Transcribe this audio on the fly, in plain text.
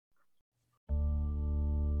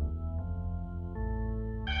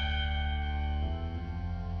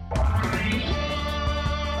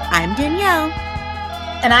I'm Danielle.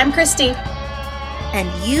 And I'm Christy.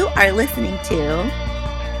 And you are listening to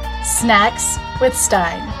Snacks with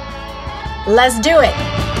Stein. Let's do it!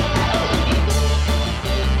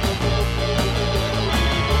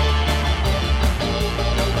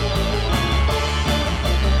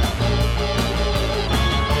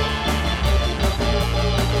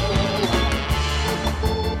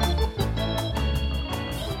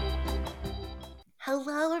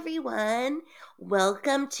 Hello, everyone.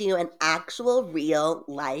 Welcome to an actual real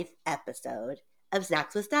life episode of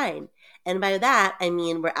Snacks with Stein. And by that, I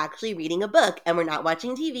mean we're actually reading a book and we're not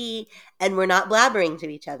watching TV and we're not blabbering to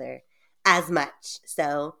each other as much.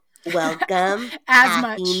 So welcome.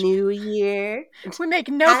 Happy New Year. We make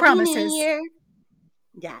no promises. New Year.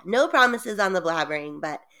 Yeah, no promises on the blabbering,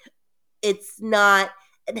 but it's not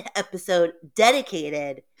an episode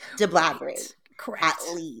dedicated to blabbering. Correct.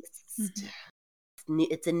 At least. Mm-hmm.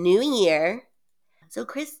 It's a new year. So,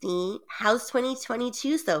 Christy, how's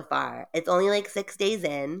 2022 so far? It's only like 6 days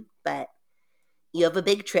in, but you have a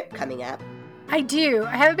big trip coming up. I do.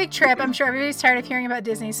 I have a big trip. I'm sure everybody's tired of hearing about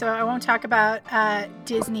Disney, so I won't talk about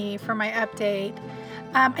Disney for my update.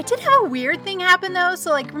 I did have a weird thing happen, though.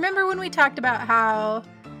 So, like, remember when we talked about how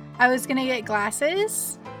I was going to get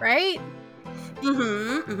glasses, right?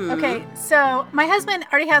 Mm-hmm, mm-hmm. Okay, so my husband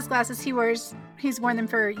already has glasses. He's worn them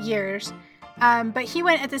for years. But he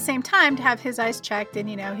went at the same time to have his eyes checked and,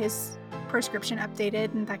 his prescription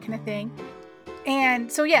updated and that kind of thing.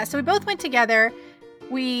 And so we both went together.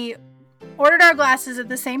 We ordered our glasses at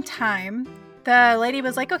the same time. The lady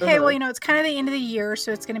was like, okay, well, it's kind of the end of the year,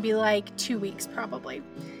 so it's going to be like 2 weeks probably.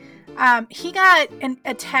 He got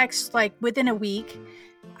a text like within a week.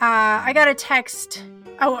 I got a text.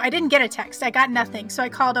 Oh, I didn't get a text. I got nothing. So I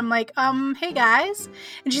called him like, hey guys.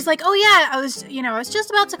 And she's like, oh yeah, I was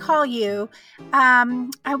just about to call you.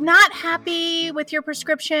 I'm not happy with your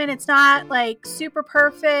prescription. It's not like super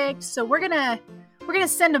perfect. So we're going to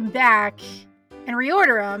send them back and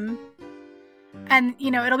reorder them. And,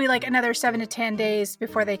 it'll be like another 7 to 10 days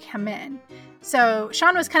before they come in. So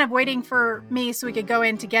Sean was kind of waiting for me so we could go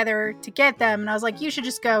in together to get them. And I was like, you should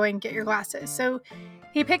just go and get your glasses. So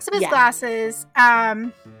he picks up his glasses.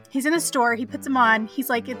 He's in the store. He puts them on. He's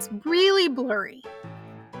like, it's really blurry.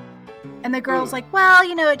 And the girl's like, well,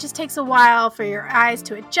 it just takes a while for your eyes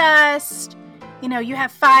to adjust. You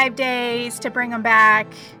have 5 days to bring them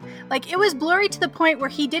back. Like, it was blurry to the point where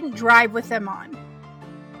he didn't drive with them on.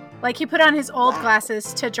 Like, he put on his old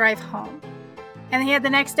glasses to drive home. And he had the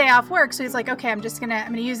next day off work. So he's like, okay, I'm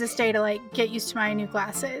going to use this day to, like, get used to my new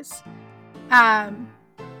glasses.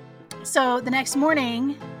 So the next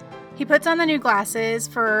morning, he puts on the new glasses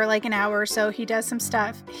for like an hour or so. He does some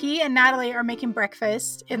stuff. He and Natalie are making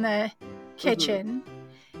breakfast in the kitchen.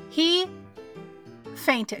 Mm-hmm. He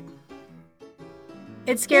fainted.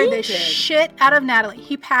 It scared the shit out of Natalie.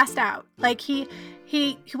 He passed out. Like he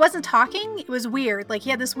wasn't talking. It was weird. Like he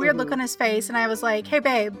had this weird look on his face. And I was like, hey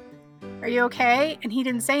babe, are you okay? And he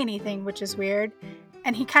didn't say anything, which is weird.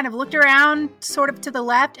 And he kind of looked around sort of to the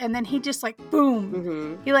left, and then he just like,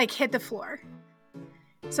 boom, he like hit the floor.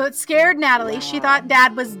 So it scared Natalie. She thought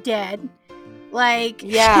Dad was dead. Like,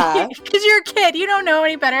 yeah. Because you're a kid. You don't know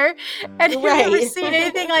any better. And you've never seen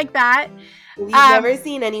anything like that. We've never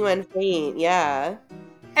seen anyone faint, yeah.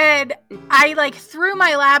 And I like threw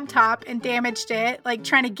my laptop and damaged it, like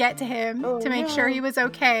trying to get to him to make sure he was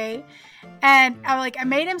okay. And I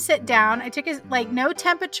made him sit down. I took his, like, no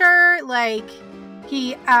temperature, like...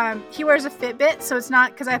 He wears a Fitbit, so it's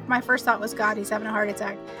not, because my first thought was, God, he's having a heart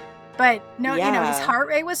attack. But no, his heart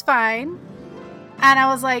rate was fine. And I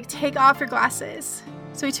was like, take off your glasses.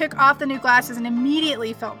 So he took off the new glasses and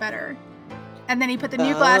immediately felt better. And then he put the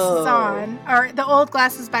new glasses on, or the old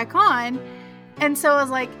glasses back on. And so I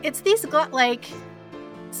was like, it's these, like,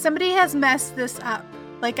 somebody has messed this up.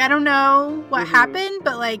 Like, I don't know what happened,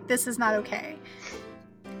 but, like, this is not okay.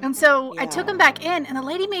 And so I took him back in, and the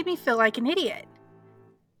lady made me feel like an idiot.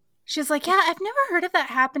 She's like, yeah, I've never heard of that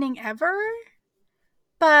happening ever,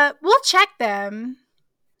 but we'll check them.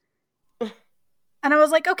 And I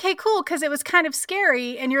was like, okay, cool, because it was kind of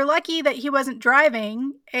scary, and you're lucky that he wasn't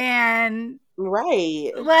driving, and...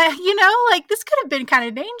 Right. Like, this could have been kind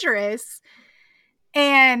of dangerous.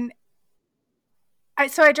 And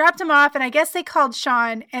so I dropped him off, and I guess they called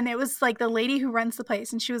Sean, and it was, like, the lady who runs the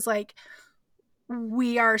place, and she was like,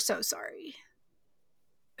 we are so sorry.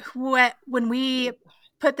 When we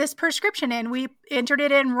put this prescription in, we entered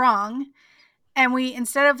it in wrong, and we,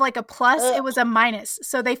 instead of like a plus, it was a minus.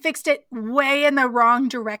 So they fixed it way in the wrong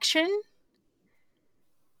direction.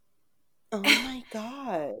 Oh my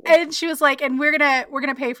God. And she was like, and we're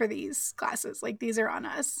gonna pay for these glasses. Like, these are on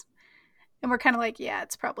us. And we're kind of like, yeah,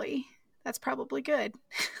 that's probably good.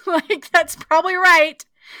 Like, that's probably right.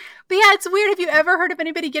 But yeah, it's weird. Have you ever heard of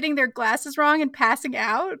anybody getting their glasses wrong and passing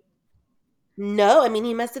out? No, I mean,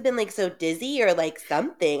 he must have been like so dizzy or like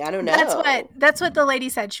something. I don't know. That's what the lady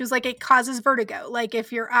said. She was like, it causes vertigo. Like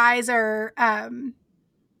if your eyes are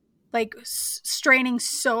like straining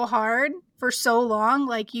so hard for so long,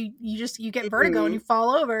 like you get vertigo and you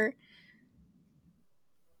fall over.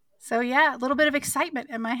 So yeah, a little bit of excitement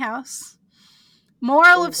in my house.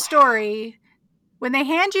 Moral of story, when they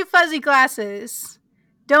hand you fuzzy glasses,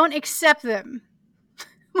 don't accept them.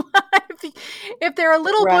 If they're a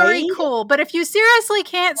little blurry, cool. But if you seriously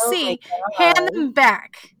can't see, hand them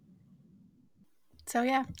back. So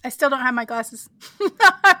yeah, I still don't have my glasses.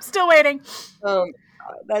 I'm still waiting. Oh my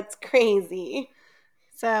God, that's crazy.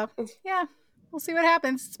 So yeah, we'll see what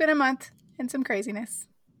happens. It's been a month and some craziness.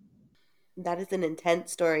 That is an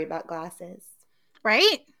intense story about glasses.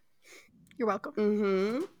 Right? You're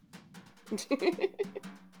welcome. Mm-hmm.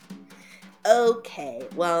 Okay,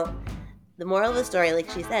 well, the moral of the story, like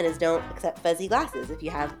she said, is don't accept fuzzy glasses.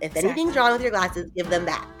 If anything's wrong with your glasses, give them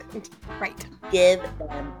back. Right. Give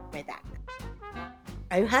them right back.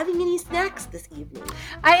 Are you having any snacks this evening?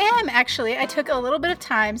 I am, actually. I took a little bit of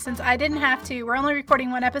time since I didn't have to. We're only recording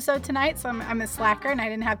one episode tonight, so I'm a slacker and I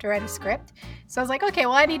didn't have to write a script. So I was like, okay,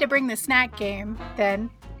 well, I need to bring the snack game then,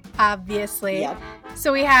 obviously. Yep.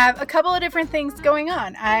 So we have a couple of different things going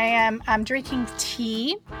on. I'm drinking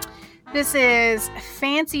tea. This is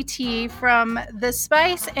fancy tea from the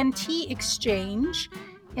Spice and Tea Exchange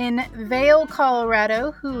in Vail,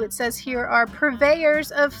 Colorado, who it says here are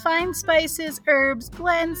purveyors of fine spices, herbs,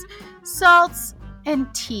 blends, salts,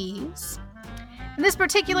 and teas. And this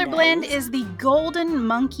particular blend is the Golden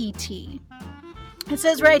Monkey Tea. It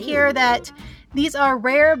says right here that these are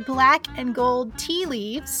rare black and gold tea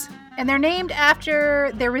leaves, and they're named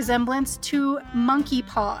after their resemblance to monkey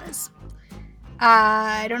paws.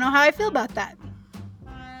 I don't know how I feel about that,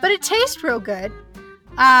 but it tastes real good.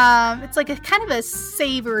 It's like a kind of a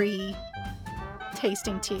savory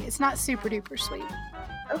tasting tea. It's not super duper sweet.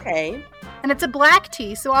 Okay. And it's a black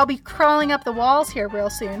tea, so I'll be crawling up the walls here real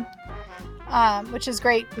soon, which is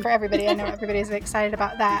great for everybody. I know everybody's excited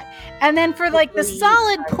about that. And then for like the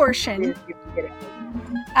solid portion,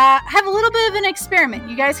 have a little bit of an experiment.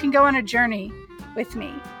 You guys can go on a journey with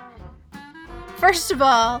me. First of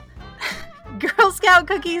all, Girl Scout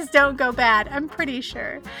cookies don't go bad, I'm pretty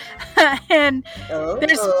sure. And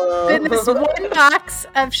there's been this one box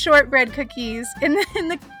of shortbread cookies in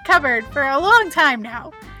the cupboard for a long time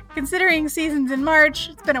now. Considering season's in March,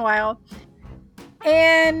 it's been a while.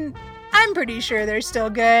 And I'm pretty sure they're still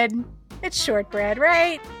good. It's shortbread,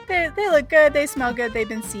 right? They look good, they smell good, they've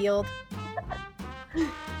been sealed.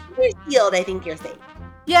 You're sealed, I think you're safe.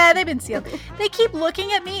 Yeah, they've been sealed. They keep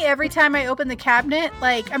looking at me every time I open the cabinet.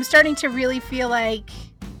 Like, I'm starting to really feel like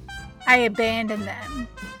I abandoned them.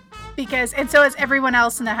 And so is everyone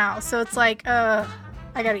else in the house. So it's like, I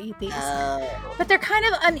gotta eat these. But they're kind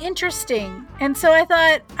of uninteresting. And so I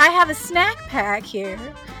thought, I have a snack pack here.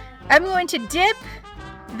 I'm going to dip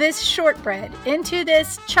this shortbread into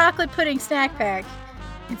this chocolate pudding snack pack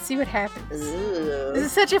and see what happens. Ooh. This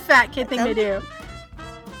is such a fat kid thing to do.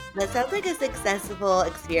 That sounds like a successful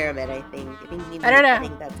experiment, I think. I don't know. I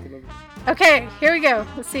think that's gonna be... Okay, here we go.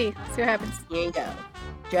 Let's see what happens. Here you go.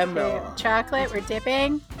 Drum roll. Okay, chocolate, we're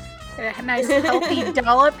dipping. Got a nice healthy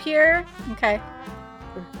dollop here. Okay.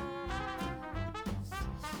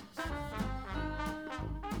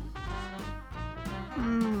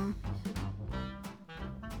 Hmm.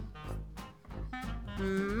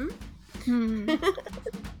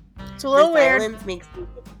 It's a little weird. Silence makes me...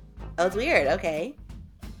 Oh, it's weird. Okay.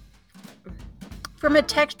 From a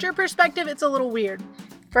texture perspective, it's a little weird.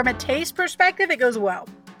 From a taste perspective, it goes well.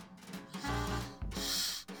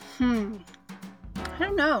 I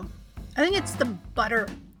don't know. I think it's the butter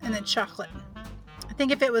and the chocolate. I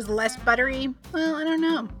think if it was less buttery, well, I don't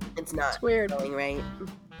know. It's not. It's weird. Going right.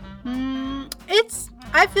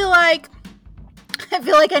 I feel like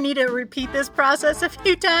I need to repeat this process a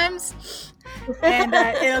few times, and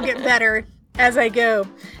it'll get better as I go.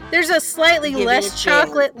 There's a slightly less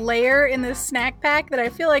chocolate layer in this snack pack that I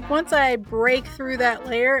feel like once I break through that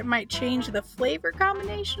layer, it might change the flavor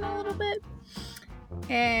combination a little bit.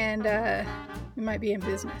 And we might be in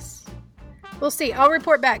business. We'll see. I'll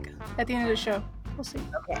report back at the end of the show. We'll see.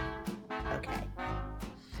 Okay.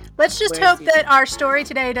 Let's just hope that our story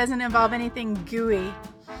today doesn't involve anything gooey.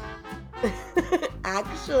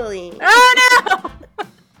 Actually. Oh, no!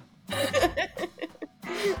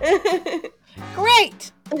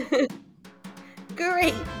 Great!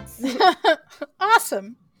 Great.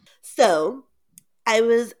 Awesome. So,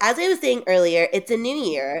 as I was saying earlier, it's a new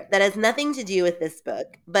year that has nothing to do with this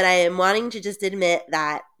book, but I am wanting to just admit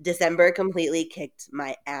that December completely kicked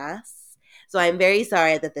my ass. So I'm very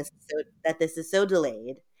sorry that this is so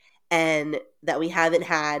delayed and that we haven't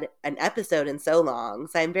had an episode in so long.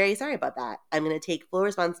 So I'm very sorry about that. I'm going to take full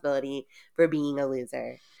responsibility for being a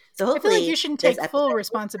loser. So I feel like you hopefully shouldn't this take episode full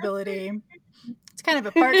responsibility. It's kind of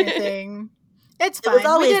a partner thing. It's It was fine. We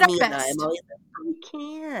always did our me though. I'm best. always like, we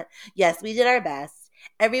can't. Yes, we did our best.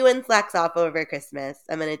 Everyone slacks off over Christmas.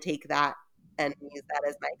 I'm going to take that and use that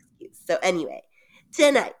as my excuse. So anyway,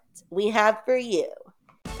 tonight we have for you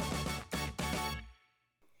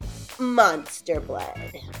Monster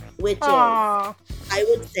Blood, which is, Aww. I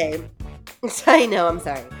would say, I know, I'm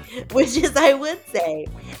sorry, which is, I would say,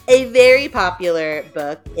 a very popular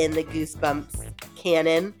book in the Goosebumps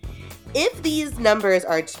canon. If these numbers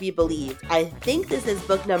are to be believed, I think this is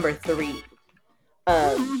book number 3.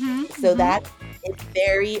 So that is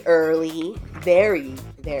very early, very,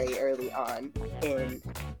 very early on in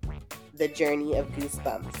the journey of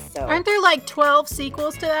Goosebumps. So Aren't there like 12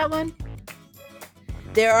 sequels to that one?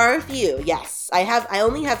 there are a few, yes. I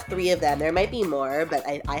only have 3 of them. There might be more, but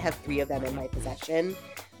I have 3 of them in my possession.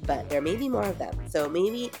 But there may be more of them. So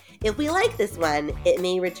maybe if we like this one, it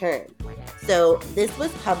may return. So this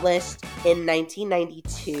was published in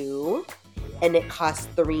 1992 and it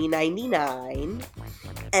cost $3.99.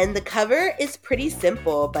 And the cover is pretty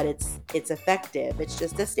simple, but it's effective. It's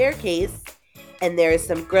just a staircase and there's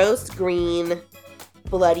some gross green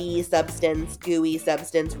bloody substance, gooey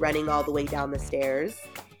substance running all the way down the stairs,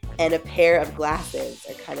 and a pair of glasses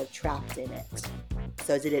are kind of trapped in it.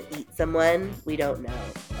 So did it eat someone? We don't know,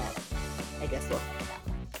 but I guess we'll find out.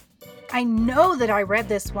 I know that I read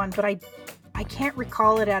this one, but I can't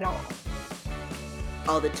recall it at all.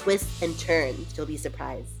 All the twists and turns, you'll be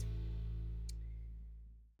surprised.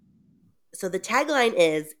 So the tagline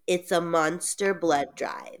is, "It's a monster blood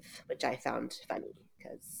drive," which I found funny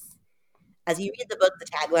because as you read the book, the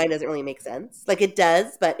tagline doesn't really make sense. Like it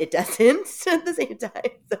does, but it doesn't at the same time.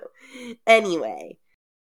 So anyway.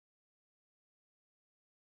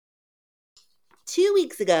 2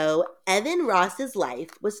 weeks ago, Evan Ross's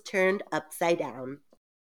life was turned upside down.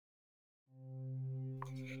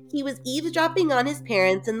 He was eavesdropping on his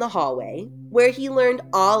parents in the hallway, where he learned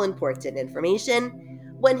all important information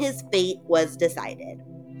when his fate was decided.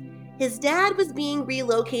 His dad was being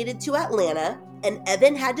relocated to Atlanta, and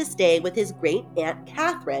Evan had to stay with his great-aunt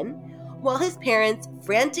Catherine while his parents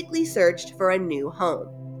frantically searched for a new home.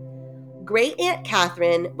 Great-aunt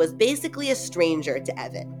Catherine was basically a stranger to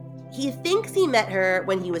Evan. He thinks he met her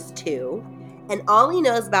when he was 2, and all he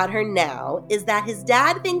knows about her now is that his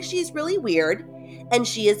dad thinks she's really weird, and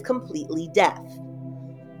she is completely deaf.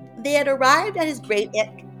 They had arrived at his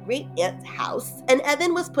great-aunt's house, and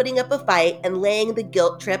Evan was putting up a fight and laying the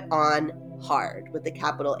guilt trip on hard with a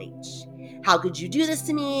capital H. How could you do this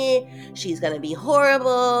to me? She's going to be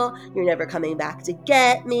horrible. You're never coming back to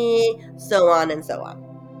get me. So on and so on.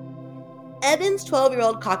 Evan's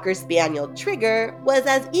 12-year-old Cocker Spaniel, Trigger, was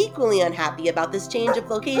as equally unhappy about this change of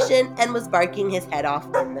location and was barking his head off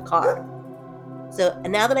in the car. So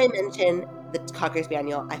now that I mentioned the Cocker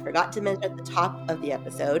Spaniel, I forgot to mention at the top of the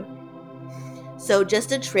episode. So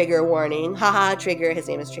just a trigger warning. Haha, Trigger. His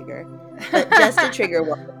name is Trigger. But just a trigger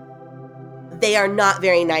warning. They are not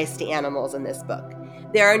very nice to animals in this book.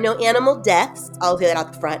 There are no animal deaths. I'll say that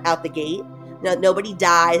out the gate. No, nobody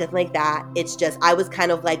dies, nothing like that. It's just, I was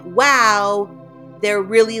kind of like, wow, they're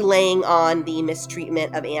really laying on the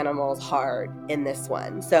mistreatment of animals hard in this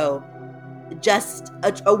one. So just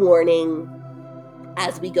a warning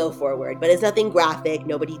as we go forward. But it's nothing graphic,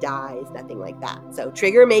 nobody dies, nothing like that. So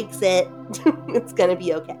Trigger makes it. It's going to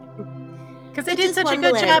be okay. Because they did such a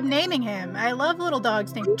good job naming him. I love little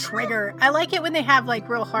dogs named Trigger. I like it when they have like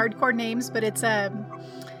real hardcore names, but it's not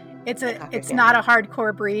a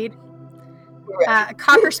hardcore breed. Right. A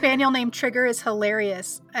Cocker Spaniel named Trigger is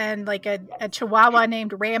hilarious, and like a Chihuahua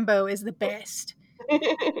named Rambo is the best.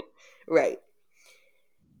 Right.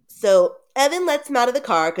 So Evan lets him out of the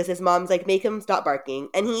car because his mom's like, make him stop barking,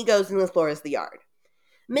 and he goes and explores the yard.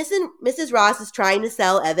 Mrs. Ross is trying to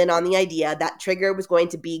sell Evan on the idea that Trigger was going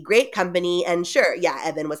to be great company, and sure, yeah,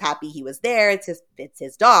 Evan was happy he was there. It's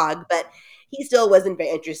his dog, but he still wasn't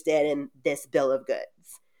very interested in this bill of goods.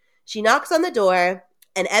 She knocks on the door,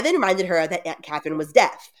 and Evan reminded her that Aunt Catherine was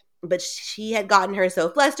deaf, but she had gotten her so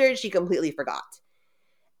flustered she completely forgot.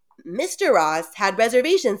 Mr. Ross had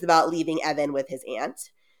reservations about leaving Evan with his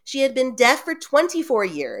aunt. She had been deaf for 24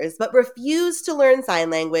 years, but refused to learn sign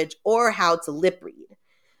language or how to lip read.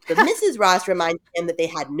 But Mrs. Ross reminded him that they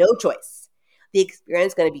had no choice. The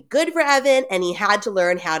experience was going to be good for Evan, and he had to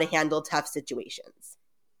learn how to handle tough situations.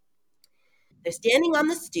 They're standing on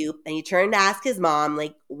the stoop, and he turned to ask his mom,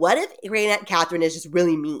 like, what if Great Aunt Catherine is just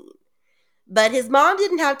really mean? But his mom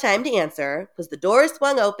didn't have time to answer because the door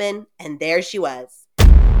swung open, and there she was.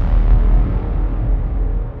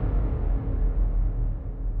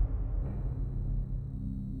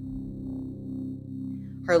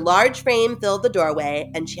 Her large frame filled the doorway,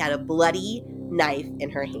 and she had a bloody knife in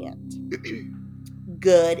her hand.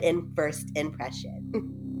 Good in first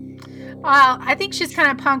impression. Well, I think she's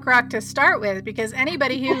kind of punk rock to start with, because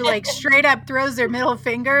anybody who like straight up throws their middle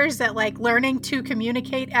fingers at like learning to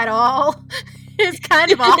communicate at all is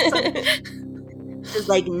kind of awesome. She's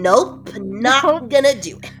like, nope, not gonna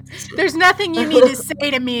do it. There's nothing you need to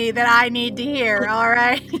say to me that I need to hear, all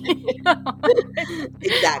right?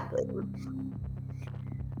 Exactly.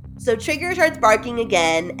 So Trigger starts barking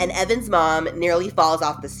again, and Evan's mom nearly falls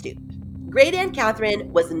off the stoop. Great Aunt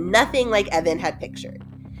Catherine was nothing like Evan had pictured.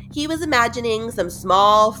 He was imagining some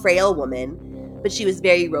small, frail woman, but she was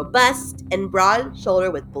very robust and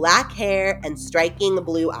broad-shouldered with black hair and striking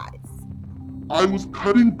blue eyes. I was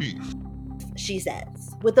cutting beef, she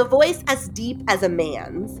says, with a voice as deep as a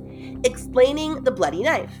man's, explaining the bloody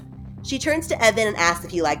knife. She turns to Evan and asks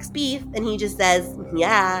if he likes beef, and he just says,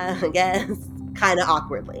 yeah, I guess, kind of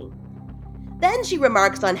awkwardly. Then she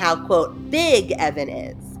remarks on how, quote, big Evan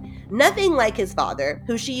is. Nothing like his father,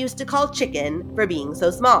 who she used to call Chicken for being so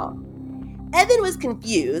small. Evan was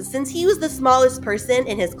confused since he was the smallest person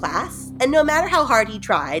in his class, and no matter how hard he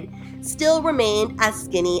tried, still remained as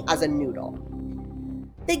skinny as a noodle.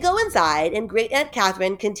 They go inside, and Great Aunt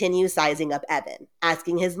Catherine continues sizing up Evan,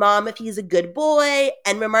 asking his mom if he's a good boy,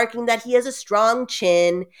 and remarking that he has a strong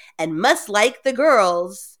chin and must like the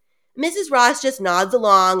girls. Mrs. Ross just nods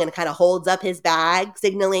along and kind of holds up his bag,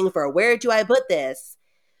 signaling for where do I put this?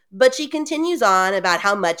 But she continues on about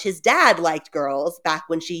how much his dad liked girls back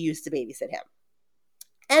when she used to babysit him.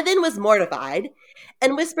 Evan was mortified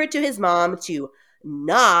and whispered to his mom to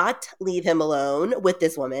not leave him alone with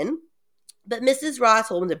this woman. But Mrs. Ross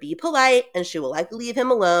told him to be polite and she will likely leave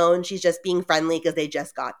him alone. She's just being friendly because they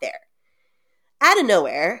just got there. Out of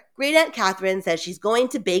nowhere, Great Aunt Catherine says she's going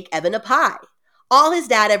to bake Evan a pie. All his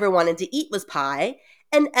dad ever wanted to eat was pie,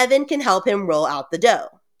 and Evan can help him roll out the dough.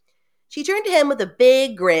 She turned to him with a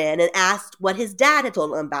big grin and asked what his dad had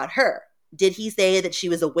told him about her. Did he say that she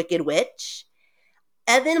was a wicked witch?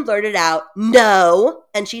 Evan blurted out, no,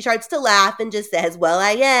 and she starts to laugh and just says, well,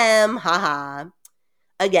 I am, haha.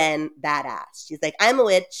 Again, badass. She's like, I'm a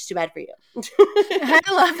witch, too bad for you. I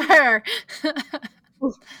love her.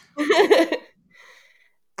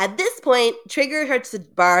 At this point, Trigger starts to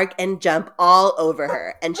bark and jump all over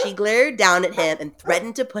her, and she glared down at him and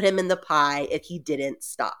threatened to put him in the pie if he didn't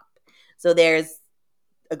stop. So there's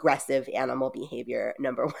aggressive animal behavior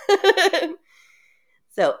number one.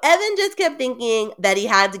 So Evan just kept thinking that he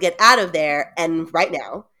had to get out of there, and right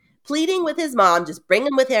now, pleading with his mom, just bring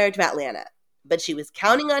him with her to Atlanta. But she was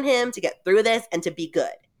counting on him to get through this and to be good.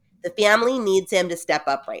 The family needs him to step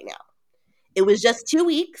up right now. It was just 2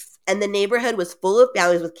 weeks, and the neighborhood was full of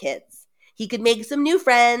families with kids. He could make some new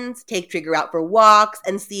friends, take Trigger out for walks,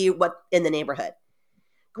 and see what's in the neighborhood.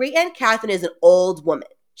 Great Aunt Catherine is an old woman.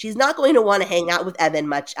 She's not going to want to hang out with Evan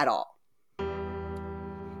much at all.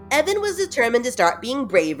 Evan was determined to start being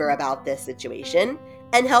braver about this situation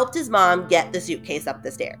and helped his mom get the suitcase up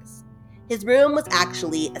the stairs. His room was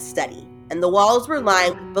actually a study, and the walls were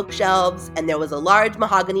lined with bookshelves, and there was a large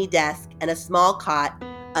mahogany desk and a small cot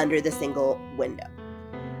under the single window.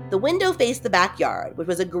 The window faced the backyard, which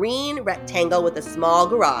was a green rectangle with a small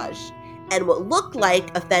garage and what looked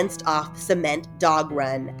like a fenced-off cement dog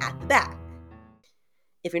run at the back.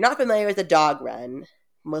 If you're not familiar with a dog run,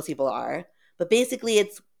 most people are, but basically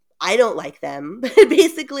I don't like them, but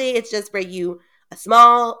basically it's just for you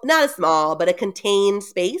not a contained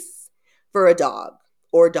space for a dog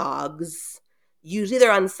or dogs. Usually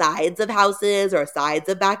they're on sides of houses or sides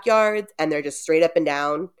of backyards, and they're just straight up and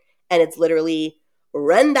down, and it's literally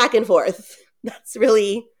run back and forth. That's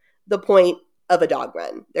really the point of a dog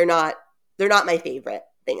run. They're not my favorite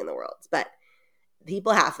thing in the world, but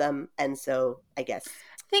people have them, and so I guess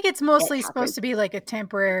I think it's mostly supposed to be like a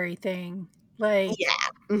temporary thing. Like, yeah.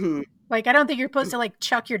 Mm-hmm. Like, I don't think you're supposed to like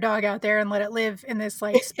chuck your dog out there and let it live in this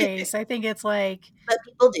like space. I think it's like, but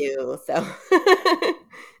people do, so.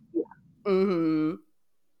 Yeah. Mm-hmm.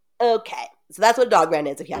 Okay, so that's what a dog run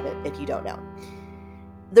is if you don't know.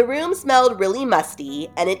 The room smelled really musty,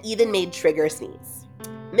 and it even made Trigger sneeze.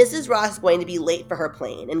 Mrs. Ross was going to be late for her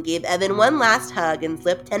plane and gave Evan one last hug and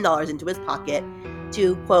slipped $10 into his pocket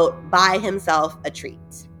to, quote, buy himself a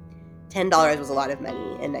treat. $10 was a lot of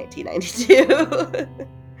money in 1992.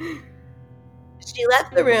 She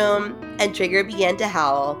left the room, and Trigger began to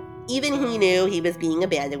howl. Even he knew he was being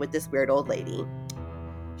abandoned with this weird old lady.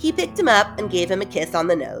 He picked him up and gave him a kiss on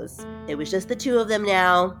the nose. It was just the two of them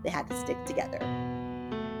now. They had to stick together.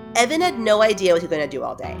 Evan had no idea what he was going to do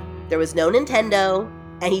all day. There was no Nintendo,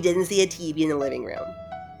 and he didn't see a TV in the living room.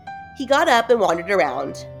 He got up and wandered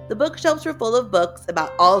around. The bookshelves were full of books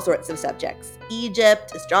about all sorts of subjects: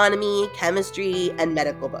 Egypt, astronomy, chemistry, and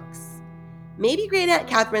medical books. Maybe Great Aunt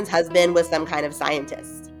Catherine's husband was some kind of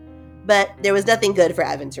scientist, but there was nothing good for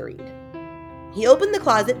Evan to read. He opened the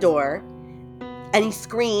closet door, and he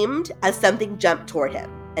screamed as something jumped toward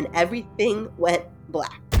him, and everything went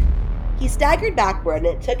black. He staggered backward, and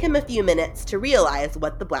it took him a few minutes to realize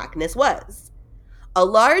what the blackness was. A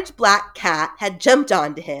large black cat had jumped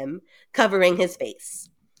onto him, covering his face.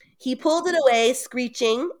 He pulled it away,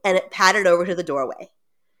 screeching, and it pattered over to the doorway.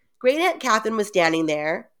 Great Aunt Catherine was standing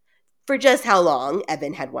there, for just how long,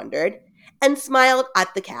 Evan had wondered, and smiled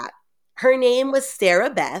at the cat. Her name was Sarah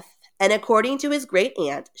Beth, and according to his great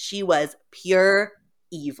aunt, she was pure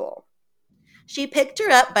evil. She picked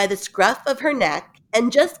her up by the scruff of her neck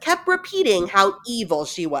and just kept repeating how evil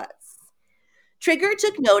she was. Trigger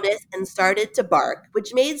took notice and started to bark,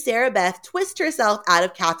 which made Sarah Beth twist herself out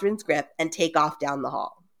of Catherine's grip and take off down the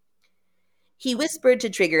hall. He whispered to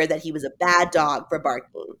Trigger that he was a bad dog for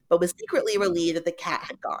barking, but was secretly relieved that the cat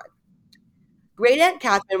had gone. Great Aunt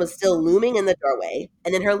Catherine was still looming in the doorway,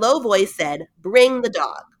 and in her low voice said, "Bring the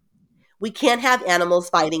dog. We can't have animals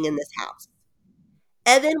fighting in this house."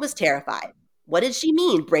 Evan was terrified. What did she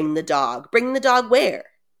mean, bring the dog? Bring the dog where?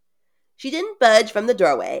 She didn't budge from the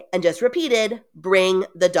doorway and just repeated, "Bring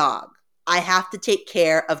the dog. I have to take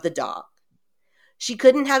care of the dog." She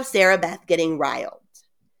couldn't have Sarah Beth getting riled.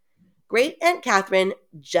 Great Aunt Catherine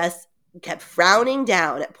just kept frowning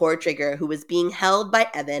down at poor Trigger, who was being held by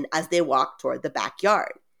Evan as they walked toward the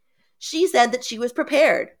backyard. She said that she was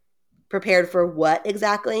prepared. Prepared for what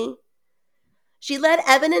exactly? She led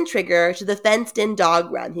Evan and Trigger to the fenced-in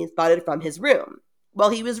dog run he spotted from his room. While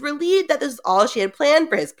he was relieved that this was all she had planned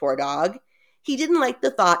for his poor dog, he didn't like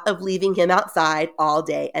the thought of leaving him outside all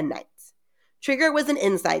day and night. Trigger was an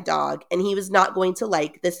inside dog, and he was not going to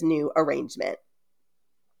like this new arrangement.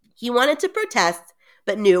 He wanted to protest,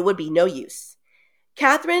 but knew it would be no use.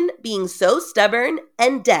 Catherine, being so stubborn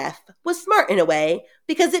and deaf, was smart in a way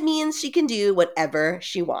because it means she can do whatever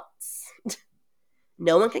she wants.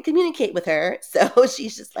 No one can communicate with her, so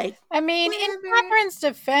she's just like, I mean, in Catherine's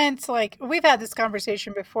defense, like, we've had this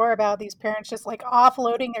conversation before about these parents just, like,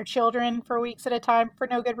 offloading their children for weeks at a time for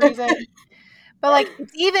no good reason. But, like,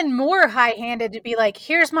 it's even more high-handed to be like,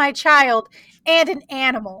 here's my child and an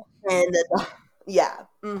animal. And yeah,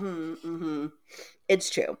 it's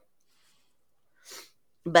true.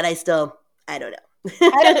 But I don't know.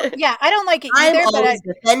 I don't like it either. I'm always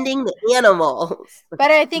defending the animals.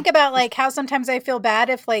 But I think about like how sometimes I feel bad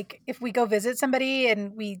if we go visit somebody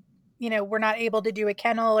and we're not able to do a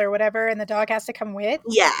kennel or whatever, and the dog has to come with.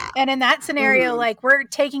 Yeah. And in that scenario, like we're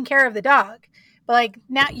taking care of the dog, but like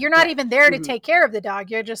now you're not even there to take care of the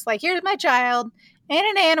dog. You're just like, here's my child and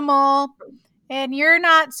an animal, and you're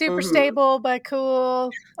not super stable, but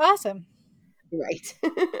cool, awesome. Right.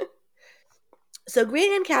 So Great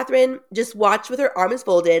Aunt Catherine just watched with her arms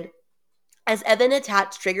folded as Evan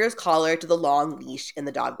attached Trigger's collar to the long leash in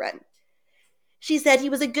the dog run. She said he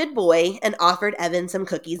was a good boy and offered Evan some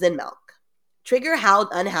cookies and milk. Trigger howled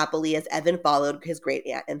unhappily as Evan followed his great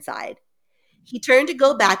aunt inside. He turned to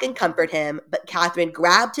go back and comfort him, but Catherine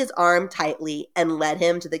grabbed his arm tightly and led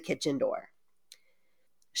him to the kitchen door.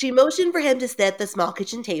 She motioned for him to sit at the small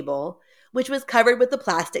kitchen table, which was covered with a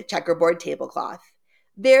plastic checkerboard tablecloth.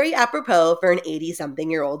 Very apropos for an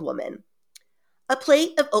 80-something-year-old woman. A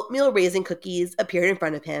plate of oatmeal raisin cookies appeared in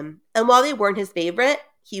front of him, and while they weren't his favorite,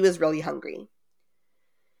 he was really hungry.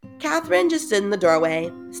 Catherine just stood in the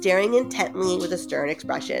doorway, staring intently with a stern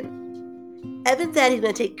expression. Evan said he's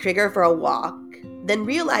going to take Trigger for a walk, then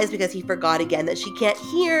realized because he forgot again that she can't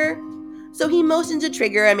hear, so he motioned to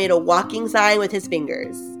Trigger and made a walking sign with his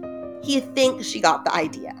fingers. He thinks she got the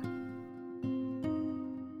idea.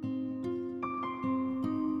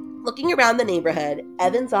 Looking around the neighborhood,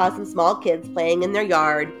 Evan saw some small kids playing in their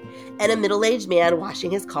yard and a middle-aged man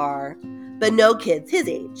washing his car, but no kids his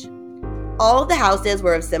age. All of the houses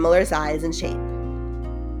were of similar size and shape.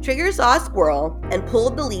 Trigger saw a squirrel and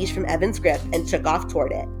pulled the leash from Evan's grip and took off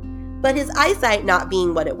toward it, but his eyesight not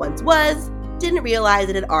being what it once was, didn't realize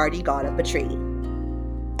it had already gone up a tree.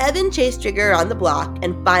 Evan chased Trigger on the block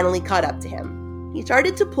and finally caught up to him. He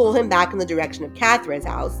started to pull him back in the direction of Catherine's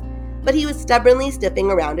house, but he was stubbornly sniffing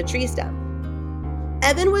around a tree stump.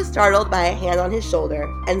 Evan was startled by a hand on his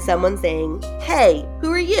shoulder and someone saying, "Hey,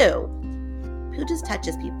 who are you?" Who just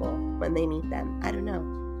touches people when they meet them? I don't know.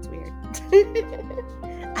 It's weird.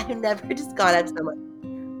 I've never just gone up to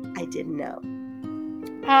someone I didn't know.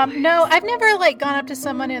 No, I've never like gone up to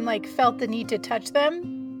someone and like felt the need to touch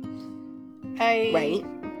them. Right?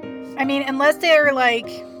 I mean, unless they're like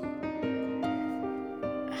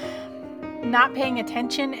not paying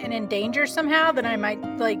attention and in danger somehow, then I might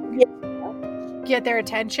like get their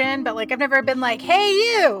attention. But like, I've never been like, "Hey,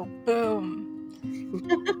 you!" Boom.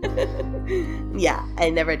 Yeah, I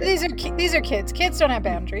never did. These are kids. Kids don't have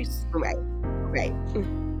boundaries. Right.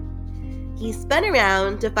 He spun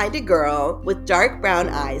around to find a girl with dark brown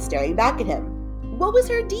eyes staring back at him. What was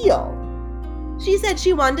her deal? She said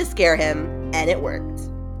she wanted to scare him, and it worked.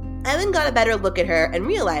 Evan got a better look at her and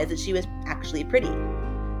realized that she was actually pretty.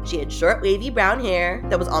 She had short, wavy brown hair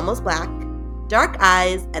that was almost black, dark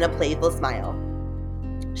eyes, and a playful smile.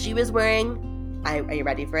 She was wearing, are you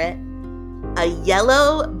ready for it? A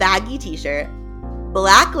yellow baggy t-shirt,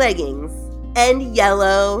 black leggings, and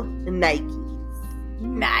yellow Nikes.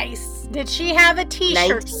 Nice. Did she have a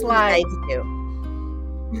t-shirt slide?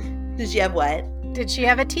 1992. Did she have what? Did she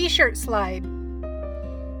have a t-shirt slide?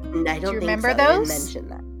 I don't think remember so. those? I didn't mention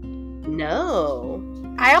that. No.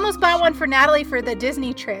 I almost bought one for Natalie for the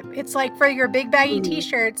Disney trip. It's like for your big baggy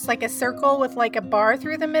t-shirts, like a circle with like a bar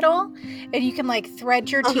through the middle, and you can like thread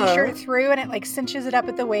your t-shirt through and it like cinches it up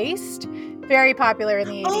at the waist. Very popular in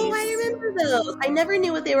the 80s. Oh, I remember those. I never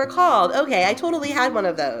knew what they were called. Okay, I totally had one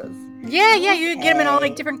of those. Yeah, you could get them in all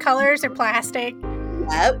like different colors or plastic.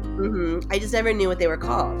 Yep. I just never knew what they were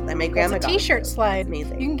called. And my grandma got a t-shirt slide.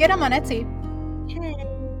 Amazing. You can get them on Etsy. Okay.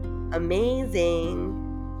 Amazing.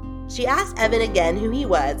 She asked Evan again who he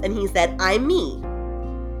was, and he said, "I'm me."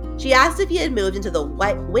 She asked if he had moved into the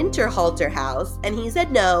Winterhalter house, and he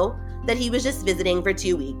said no, that he was just visiting for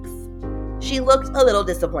 2 weeks. She looked a little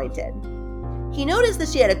disappointed. He noticed that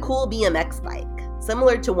she had a cool BMX bike,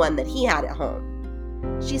 similar to one that he had at home.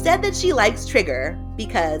 She said that she likes Trigger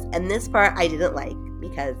because, and this part I didn't like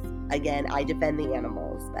because, again, I defend the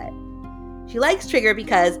animals, but she likes Trigger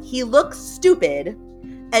because he looks stupid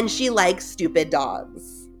and she likes stupid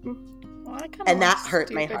dogs. Well, and that hurt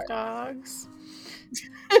my heart. Dogs.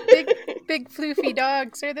 big floofy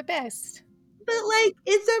dogs are the best. But like,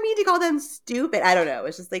 it's so mean to call them stupid. I don't know.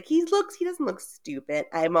 It's just like he doesn't look stupid.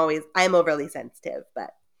 I'm overly sensitive,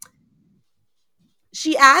 but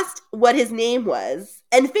she asked what his name was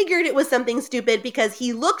and figured it was something stupid because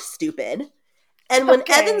he looked stupid. And when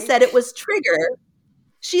Evan said it was Trigger,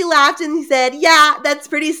 she laughed and said, "Yeah, that's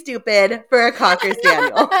pretty stupid for a Cocker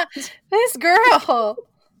Spaniel." This girl.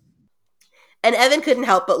 And Evan couldn't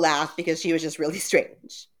help but laugh because she was just really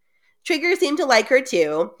strange. Trigger seemed to like her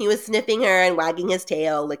too. He was sniffing her and wagging his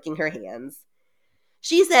tail, licking her hands.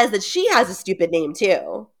 She says that she has a stupid name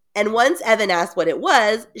too. And once Evan asked what it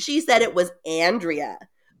was, she said it was Andrea.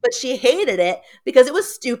 But she hated it because it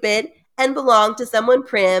was stupid and belonged to someone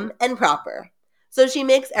prim and proper. So she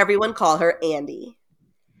makes everyone call her Andy.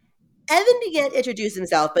 Evan began to introduce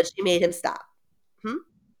himself, but she made him stop.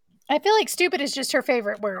 I feel like stupid is just her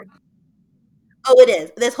favorite word. Oh, it is.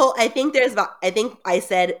 I think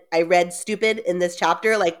I read stupid in this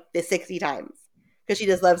chapter like 60 times because she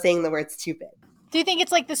just loves saying the word stupid. Do you think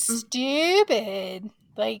it's like the stupid?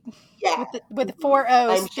 Like, yeah. with the 4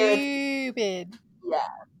 O's, I'm sure stupid. Yeah.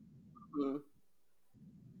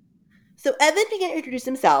 So Evan began to introduce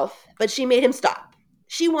himself, but she made him stop.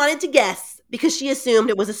 She wanted to guess because she assumed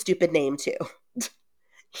it was a stupid name too.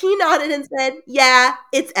 He nodded and said, "Yeah,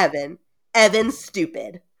 it's Evan. Evan's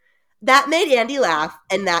stupid." That made Andy laugh,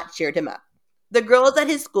 and that cheered him up. The girls at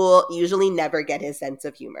his school usually never get his sense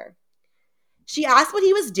of humor. She asked what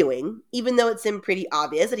he was doing, even though it seemed pretty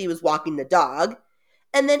obvious that he was walking the dog,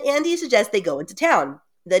 and then Andy suggested they go into town.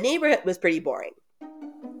 The neighborhood was pretty boring.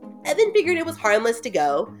 Evan figured it was harmless to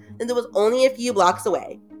go, and it was only a few blocks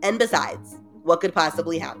away. And besides, what could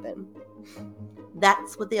possibly happen?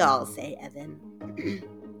 That's what they all say, Evan.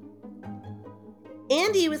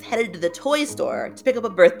 Andy was headed to the toy store to pick up a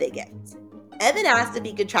birthday gift. Evan asked if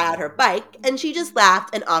he could try out her bike, and she just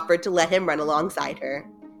laughed and offered to let him run alongside her.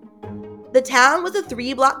 The town was a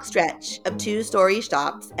 3-block stretch of 2-story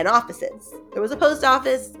shops and offices. There was a post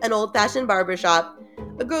office, an old-fashioned barber shop,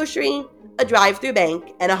 a grocery, a drive-through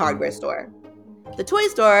bank, and a hardware store. The toy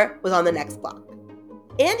store was on the next block.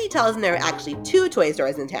 Andy tells him there are actually 2 toy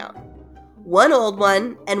stores in town. One old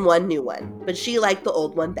one and one new one, but she liked the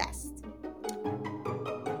old one best.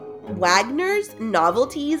 Wagner's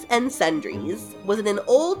Novelties and Sundries was in an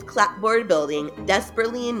old clapboard building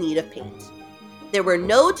desperately in need of paint. There were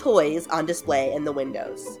no toys on display in the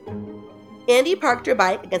windows. Andy parked her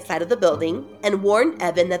bike against the side of the building and warned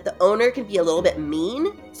Evan that the owner can be a little bit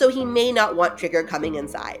mean, so he may not want Trigger coming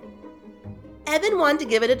inside. Evan wanted to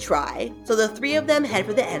give it a try, so the three of them head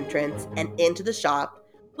for the entrance and into the shop,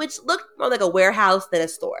 which looked more like a warehouse than a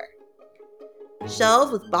store.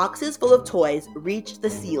 Shelves with boxes full of toys reached the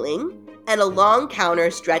ceiling, and a long counter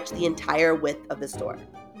stretched the entire width of the store.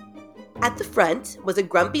 At the front was a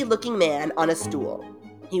grumpy-looking man on a stool.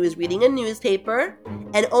 He was reading a newspaper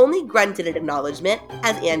and only grunted in acknowledgement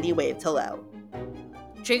as Andy waved hello.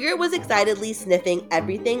 Trigger was excitedly sniffing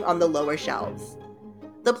everything on the lower shelves.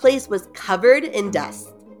 The place was covered in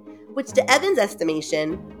dust, which to Evan's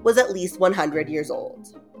estimation was at least 100 years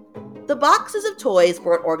old. The boxes of toys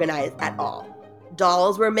weren't organized at all.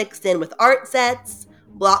 Dolls were mixed in with art sets,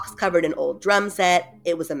 blocks covered in old drum set.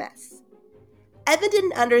 It was a mess. Evan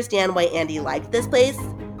didn't understand why Andy liked this place,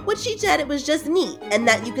 but she said it was just neat and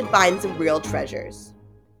that you could find some real treasures.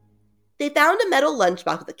 They found a metal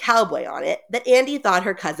lunchbox with a cowboy on it that Andy thought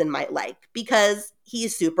her cousin might like because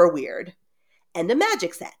he's super weird, and a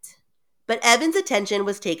magic set. But Evan's attention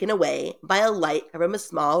was taken away by a light from a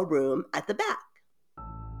small room at the back.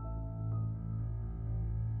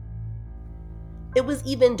 It was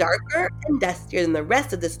even darker and dustier than the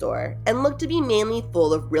rest of the store and looked to be mainly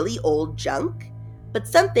full of really old junk, but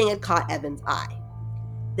something had caught Evan's eye.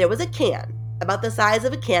 There was a can, about the size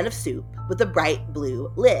of a can of soup, with a bright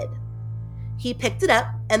blue lid. He picked it up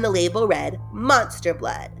and the label read, Monster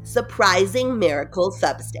Blood, Surprising Miracle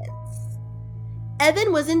Substance.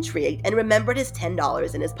 Evan was intrigued and remembered his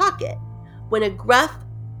 $10 in his pocket, when a gruff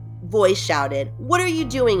voice shouted, "What are you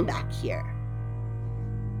doing back here?"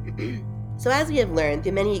 So as we have learned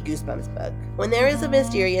through many a Goosebumps book, when there is a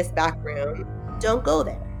mysterious back room, don't go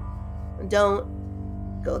there.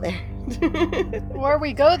 Don't go there. Or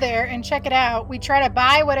we go there and check it out. We try to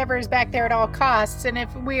buy whatever is back there at all costs, and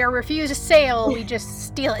if we are refused a sale, we just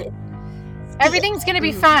steal it. Everything's going to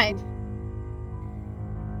be fine.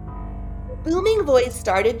 Booming voice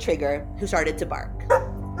started Trigger, who started to bark.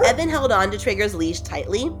 Evan held on to Trigger's leash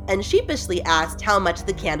tightly and sheepishly asked how much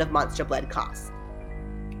the can of Monster Blood cost.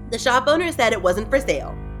 The shop owner said it wasn't for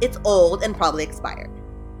sale. It's old and probably expired.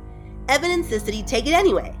 Evan insisted he'd take it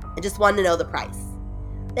anyway and just wanted to know the price.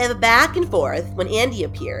 They have a back and forth when Andy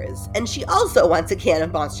appears, and she also wants a can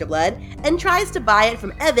of Monster Blood and tries to buy it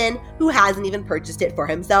from Evan, who hasn't even purchased it for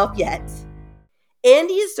himself yet.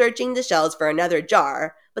 Andy is searching the shelves for another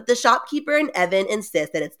jar, but the shopkeeper and Evan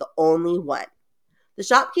insist that it's the only one. The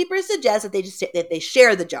shopkeeper suggests that they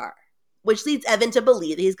share the jar, which leads Evan to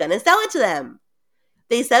believe that he's going to sell it to them.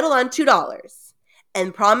 They settle on $2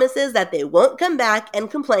 and promises that they won't come back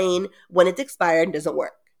and complain when it's expired and doesn't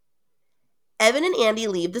work. Evan and Andy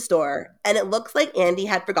leave the store, and it looks like Andy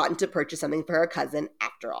had forgotten to purchase something for her cousin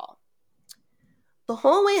after all. The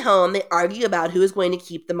whole way home, they argue about who is going to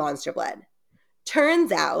keep the Monster Blood.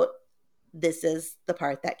 Turns out, this is the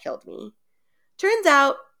part that killed me. Turns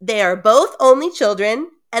out, they are both only children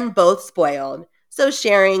and both spoiled, so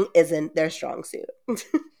sharing isn't their strong suit.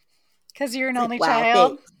 Because you're an only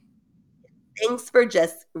child. Thanks for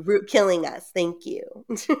just killing us. Thank you.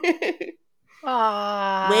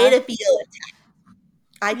 Aww. Way to feel attacked.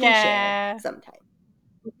 I can share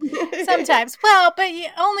sometimes. Sometimes. Well, but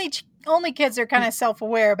only kids are kind of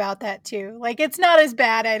self-aware about that too. Like, it's not as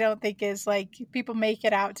bad, I don't think, as like people make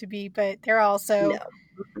it out to be, but they're also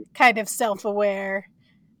kind of self-aware.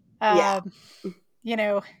 You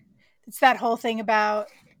know, it's that whole thing about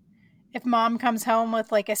if mom comes home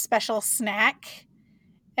with like a special snack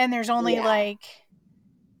and there's only like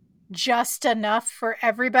just enough for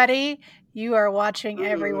everybody, you are watching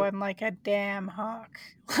everyone like a damn hawk.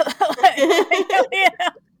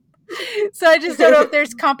 So I just don't know if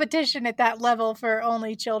there's competition at that level for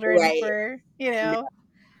only children. Right. For,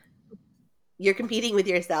 you're competing with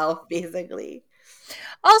yourself, basically.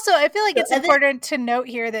 Also, I feel like it's important to note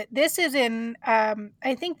here that this is in,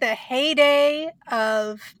 I think, the heyday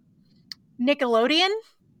of Nickelodeon.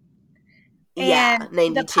 And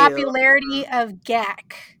 92. The popularity of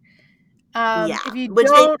GAC. If you which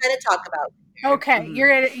don't, they kind of talk about. Okay,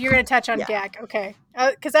 you're gonna touch on GAC. Okay,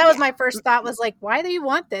 because that was my first thought. Was like, why do you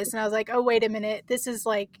want this? And I was like, oh, wait a minute, this is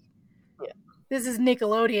this is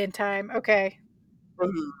Nickelodeon time. Okay.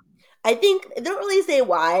 Mm-hmm. I think they don't really say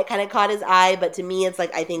why it kind of caught his eye, but to me, it's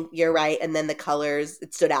like I think you're right. And then the colors,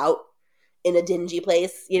 it stood out in a dingy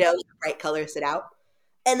place. The bright colors stood out.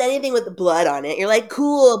 And anything with the blood on it, you're like,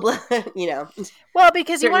 cool, blood, Well,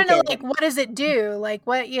 because you want to know, like, what does it do? Like,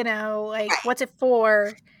 what, what's it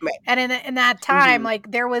for? Right. And in that time, like,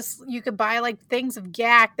 you could buy, like, things of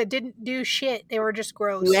GAC that didn't do shit. They were just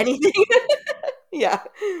gross. Do anything. Yeah.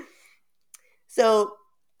 So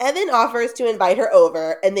Evan offers to invite her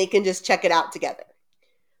over and they can just check it out together.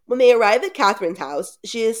 When they arrive at Catherine's house,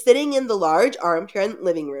 she is sitting in the large armchair in the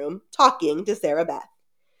living room talking to Sarah Beth.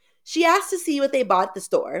 She asks to see what they bought at the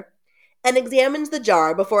store and examines the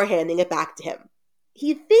jar before handing it back to him.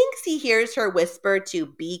 He thinks he hears her whisper to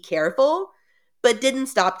be careful, but didn't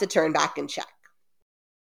stop to turn back and check.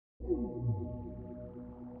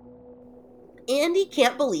 Andy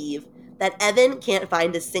can't believe that Evan can't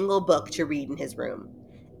find a single book to read in his room.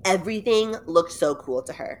 Everything looked so cool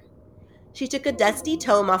to her. She took a dusty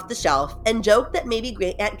tome off the shelf and joked that maybe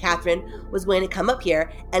Great Aunt Catherine was going to come up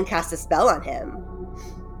here and cast a spell on him.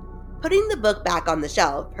 Putting the book back on the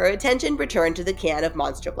shelf, her attention returned to the can of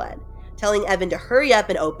Monster Blood, telling Evan to hurry up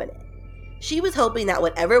and open it. She was hoping that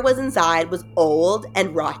whatever was inside was old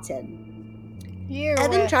and rotten. Ew.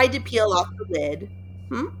 Evan tried to peel off the lid.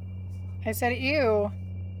 I said ew.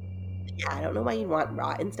 Yeah, I don't know why you'd want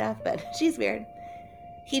rotten stuff, but she's weird.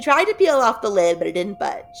 He tried to peel off the lid, but it didn't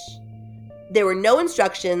budge. There were no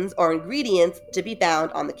instructions or ingredients to be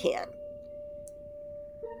found on the can.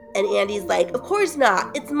 And Andy's like, of course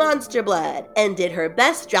not, it's Monster Blood, and did her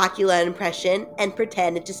best Dracula impression and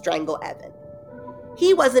pretended to strangle Evan.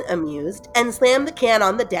 He wasn't amused and slammed the can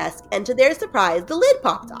on the desk, and to their surprise, the lid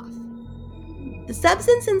popped off. The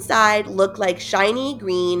substance inside looked like shiny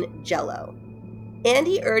green Jell-O.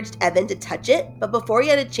 Andy urged Evan to touch it, but before he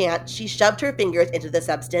had a chance, she shoved her fingers into the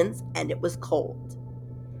substance, and it was cold.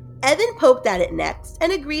 Evan poked at it next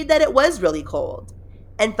and agreed that it was really cold,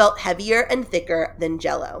 and felt heavier and thicker than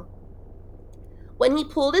Jell-O. When he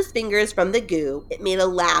pulled his fingers from the goo, it made a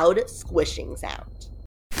loud squishing sound.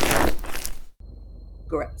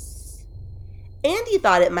 Gross. Andy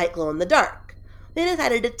thought it might glow in the dark. They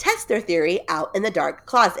decided to test their theory out in the dark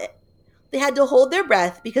closet. They had to hold their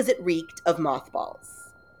breath because it reeked of mothballs.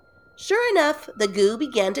 Sure enough, the goo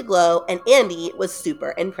began to glow and Andy was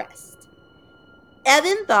super impressed.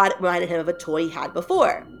 Evan thought it reminded him of a toy he had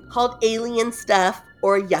before, called Alien Stuff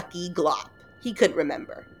or Yucky Glop. He couldn't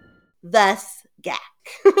remember. Thus, Gak.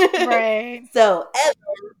 Right. So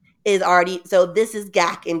Evan is already, so this is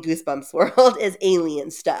Gak in Goosebumps World, is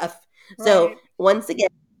Alien Stuff. So Right. once again,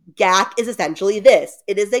 Gak is essentially this.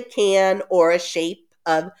 It is a can or a shape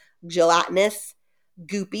of gelatinous,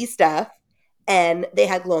 goopy stuff. And they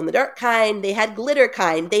had glow-in-the-dark kind. They had glitter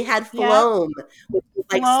kind. They had Floam, which was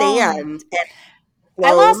like Floam. sand. And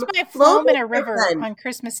I lost my Floam Floam in a was river fun. on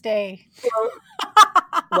Christmas Day.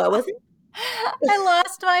 What was it? I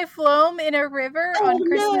lost my Floam in a river Oh, on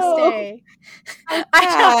Christmas no. Day. Oh, I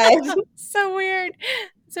God. know. So weird.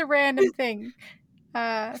 It's a random thing.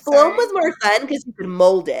 Floam Sorry. was more fun because you could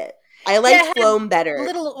mold it. I liked it had Floam better.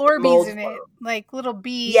 little mold Orbeez in it, Floam. like little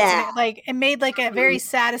beads. Yeah. And it made like a very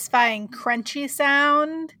satisfying crunchy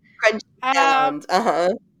sound. Crunchy sound.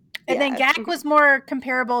 Uh-huh. And then Yeah. Gak was more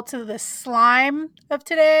comparable to the slime of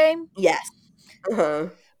today, Yes. Uh-huh.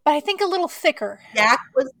 but I think a little thicker.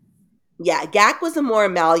 Gak was a more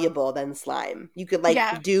malleable than slime. You could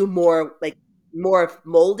do more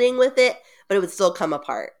molding with it, but it would still come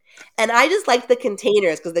apart. And I just liked the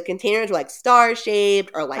containers because the containers were like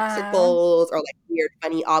star-shaped or like circles or like weird,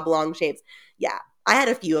 funny oblong shapes. Yeah, I had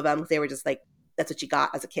a few of them because they were just like, that's what you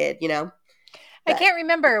got as a kid, you know? I can't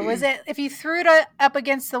remember. Was it, if you threw it up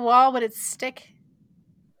against the wall, would it stick?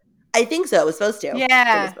 I think so. It was supposed to.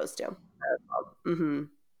 Yeah. It was supposed to. Mm-hmm.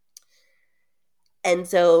 And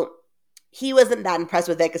so he wasn't that impressed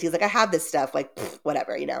with it because he's like, I have this stuff, like,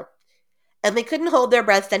 whatever, you know? And they couldn't hold their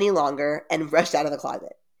breaths any longer and rushed out of the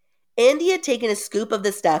closet. Andy had taken a scoop of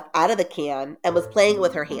the stuff out of the can and was playing it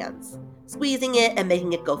with her hands, squeezing it and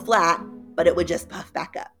making it go flat, but it would just puff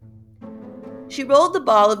back up. She rolled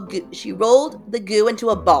the goo into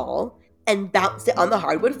a ball and bounced it on the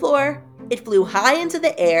hardwood floor. It flew high into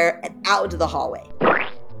the air and out into the hallway.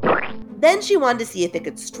 Then she wanted to see if it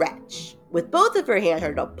could stretch. With both of her hands, she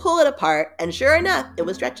tried to pull it apart, and sure enough, it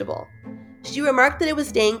was stretchable. She remarked that it was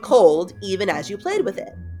staying cold even as you played with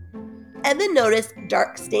it. Evan noticed a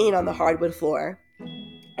dark stain on the hardwood floor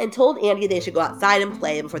and told Andy they should go outside and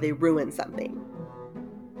play before they ruined something.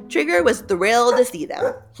 Trigger was thrilled to see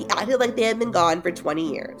them. He acted like they had been gone for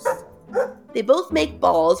 20 years. They both make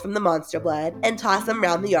balls from the Monster Blood and toss them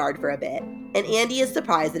around the yard for a bit, and Andy is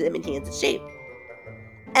surprised that it maintains its shape.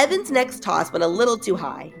 Evan's next toss went a little too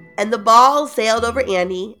high, and the ball sailed over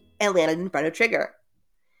Andy and landed in front of Trigger.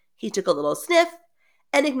 He took a little sniff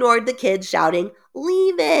and ignored the kids shouting,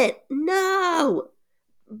 "Leave it! No!"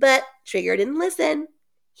 But Trigger didn't listen.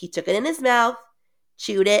 He took it in his mouth,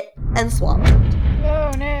 chewed it, and swallowed.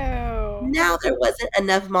 Oh, no. Now there wasn't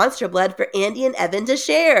enough Monster Blood for Andy and Evan to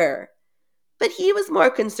share. But he was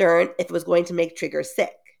more concerned if it was going to make Trigger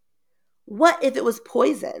sick. What if it was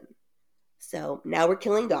poison? So now we're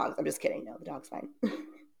killing dogs. I'm just kidding. No, the dog's fine.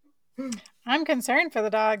 I'm concerned for the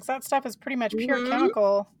dogs. That stuff is pretty much pure Mhm.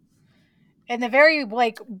 chemical. In the very,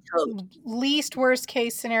 Totally. least worst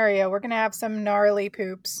case scenario, we're going to have some gnarly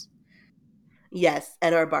poops. Yes,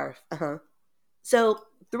 and our barf. So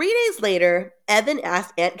 3 days later, Evan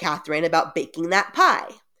asked Aunt Catherine about baking that pie.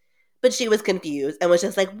 But she was confused and was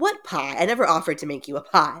just like, what pie? I never offered to make you a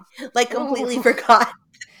pie. Like, completely Ooh. forgot.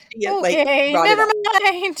 She had, Okay, brought it never up.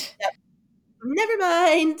 mind. Never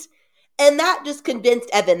mind. And that just convinced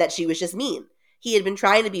Evan that she was just mean. He had been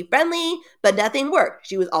trying to be friendly, but nothing worked.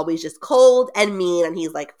 She was always just cold and mean, and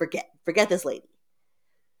he's like, forget this lady.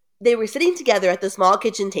 They were sitting together at the small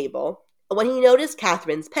kitchen table when he noticed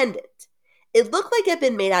Catherine's pendant. It looked like it had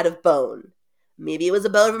been made out of bone. Maybe it was a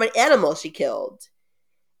bone from an animal she killed.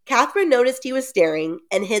 Catherine noticed he was staring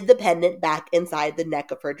and hid the pendant back inside the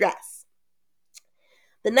neck of her dress.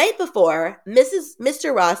 The night before,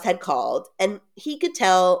 Mr. Ross had called, and Andy could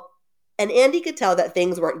tell that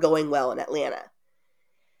things weren't going well in Atlanta.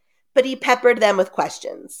 But he peppered them with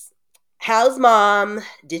questions. How's Mom?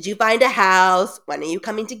 Did you find a house? When are you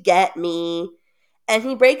coming to get me? And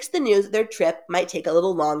he breaks the news that their trip might take a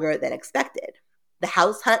little longer than expected. The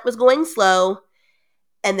house hunt was going slow,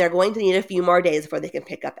 and they're going to need a few more days before they can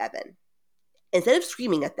pick up Evan. Instead of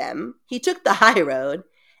screaming at them, he took the high road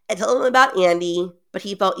and told them about Andy, but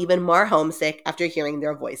he felt even more homesick after hearing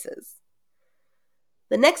their voices.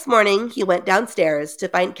 The next morning, he went downstairs to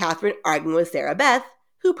find Catherine arguing with Sarah Beth,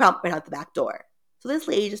 who promptly went out the back door. So this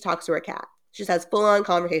lady just talks to her cat. She just has full-on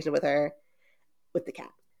conversation with the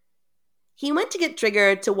cat. He went to get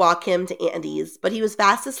Trigger to walk him to Andy's, but he was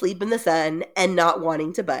fast asleep in the sun and not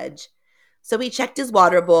wanting to budge. So he checked his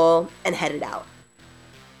water bowl and headed out.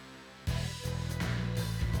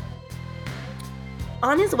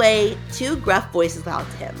 On his way, 2 gruff voices called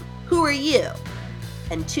to him. Who are you?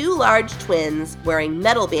 And 2 large twins wearing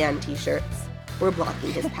metal band t-shirts were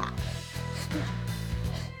blocking his path.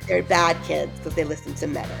 They're bad kids because they listen to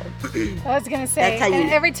metal. I was going to say, That's how you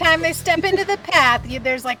know. Every time they step into the path,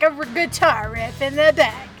 there's like a guitar riff in the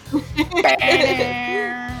back.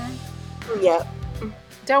 Yep.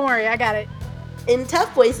 Don't worry, I got it. In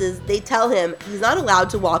tough voices, they tell him he's not allowed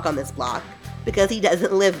to walk on this block because he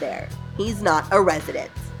doesn't live there. He's not a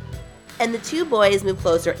resident. And the 2 boys move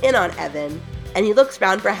closer in on Evan, and he looks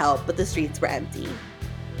around for help, but the streets were empty.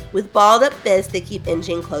 With balled up fists, they keep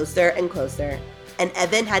inching closer and closer, and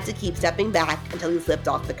Evan had to keep stepping back until he slipped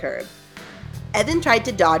off the curb. Evan tried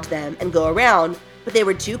to dodge them and go around, but they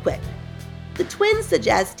were too quick. The twins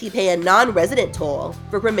suggest he pay a non-resident toll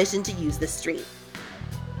for permission to use the street.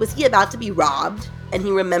 Was he about to be robbed? And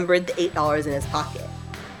he remembered the $8 in his pocket.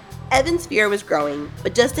 Evan's fear was growing,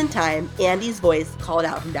 but just in time, Andy's voice called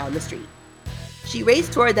out from down the street. She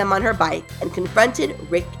raced toward them on her bike and confronted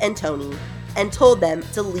Rick and Tony and told them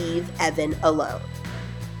to leave Evan alone.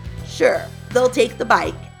 Sure, they'll take the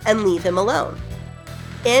bike and leave him alone.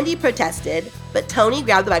 Andy protested, but Tony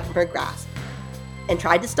grabbed the bike from her grasp and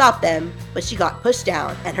tried to stop them, but she got pushed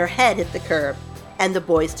down and her head hit the curb, and the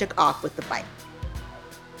boys took off with the bike.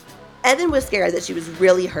 Evan was scared that she was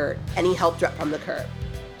really hurt, and he helped her up from the curb.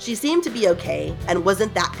 She seemed to be okay and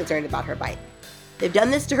wasn't that concerned about her bike. They've done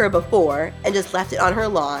this to her before and just left it on her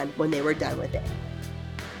lawn when they were done with it.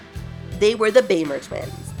 They were the Bamer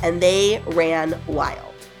twins, and they ran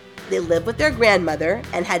wild. They lived with their grandmother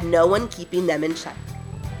and had no one keeping them in check.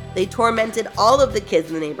 They tormented all of the kids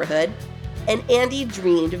in the neighborhood, and Andy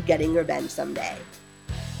dreamed of getting revenge someday.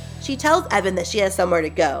 She tells Evan that she has somewhere to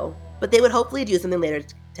go, but they would hopefully do something later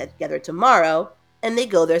together tomorrow, and they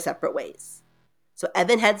go their separate ways. So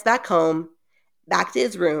Evan heads back home, back to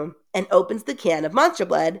his room, and opens the can of Monster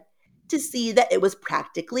Blood to see that it was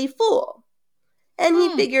practically full. And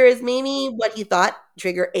he figures maybe what he thought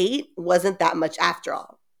Trigger ate wasn't that much after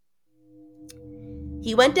all.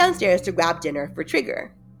 He went downstairs to grab dinner for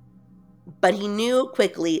Trigger, but he knew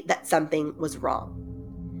quickly that something was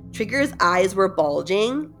wrong. Trigger's eyes were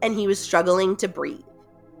bulging, and he was struggling to breathe.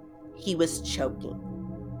 He was choking.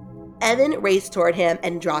 Evan raced toward him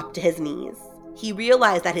and dropped to his knees. He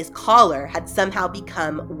realized that his collar had somehow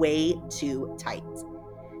become way too tight.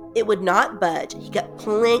 It would not budge. He kept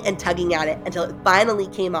pulling and tugging at it until it finally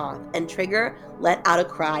came off, and Trigger let out a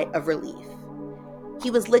cry of relief. He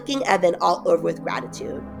was licking Evan all over with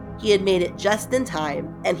gratitude. He had made it just in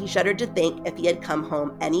time, and he shuddered to think if he had come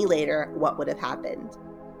home any later, what would have happened.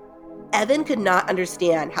 Evan could not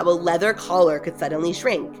understand how a leather collar could suddenly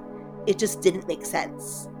shrink. It just didn't make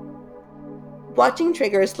sense. Watching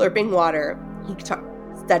Trigger slurping water, he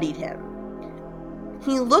studied him.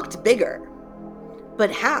 He looked bigger.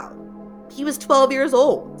 But how? He was 12 years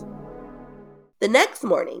old. The next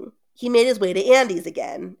morning, he made his way to Andy's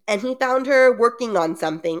again, and he found her working on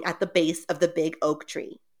something at the base of the big oak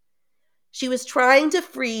tree. She was trying to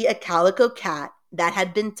free a calico cat that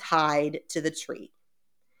had been tied to the tree.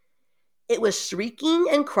 It was shrieking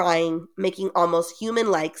and crying, making almost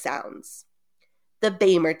human-like sounds. The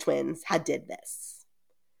Bamer twins had did this.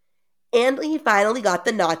 Andy finally got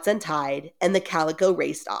the knots untied, and the calico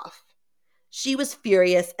raced off. She was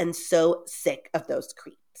furious and so sick of those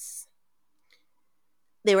creeps.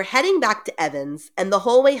 They were heading back to Evans, and the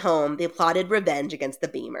whole way home, they plotted revenge against the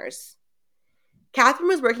Bamers. Catherine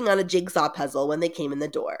was working on a jigsaw puzzle when they came in the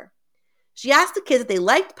door. She asked the kids if they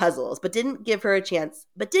liked puzzles, but didn't give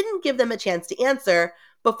them a chance to answer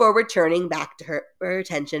before returning back to her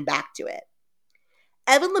attention back to it.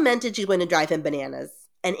 Evan lamented she was going to drive him bananas,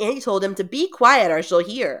 and Andy told him to be quiet or she'll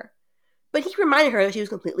hear. But he reminded her that she was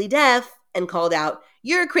completely deaf and called out,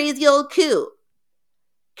 "You're a crazy old coot."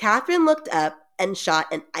 Catherine looked up and shot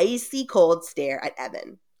an icy cold stare at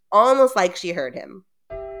Evan, almost like she heard him.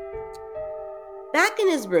 Back in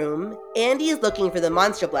his room, Andy is looking for the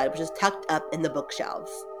monster blood, which is tucked up in the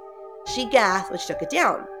bookshelves. She gasped when she took it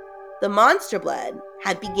down. The monster blood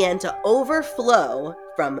had began to overflow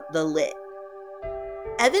from the lid.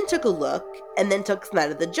 Evan took a look and then took some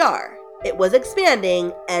out of the jar. It was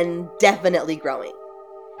expanding and definitely growing.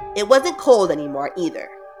 It wasn't cold anymore either.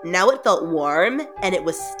 Now it felt warm and it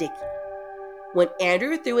was sticky. When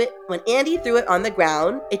Andy threw it on the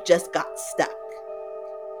ground, it just got stuck.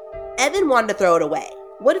 Evan wanted to throw it away.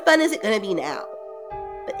 What fun is it going to be now?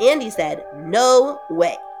 But Andy said, "No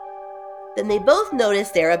way." Then they both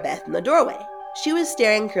noticed Sarah Beth in the doorway. She was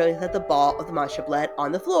staring curiously at the ball of the monster blood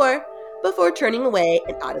on the floor before turning away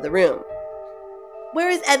and out of the room. Where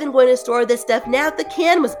is Evan going to store this stuff now that the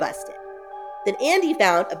can was busted? Then Andy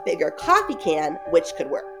found a bigger coffee can, which could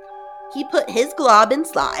work. He put his glob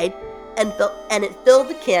inside, and it filled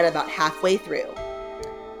the can about halfway through.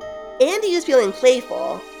 Andy was feeling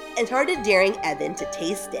playful and started daring Evan to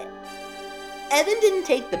taste it. Evan didn't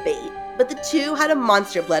take the bait, but the two had a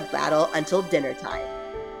monster blood battle until dinner time,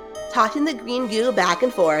 tossing the green goo back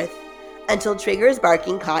and forth until Trigger's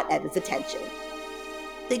barking caught Evan's attention.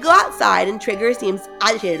 They go outside and Trigger seems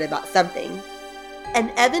agitated about something,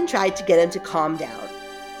 and Evan tried to get him to calm down.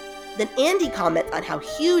 Then Andy comments on how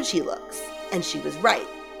huge he looks, and she was right.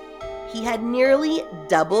 He had nearly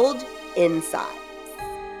doubled in size.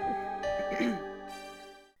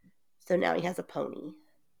 So now he has a pony.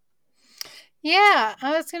 Yeah,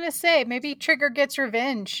 I was going to say, maybe Trigger gets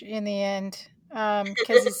revenge in the end.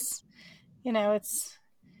 Because,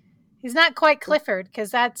 he's not quite Clifford,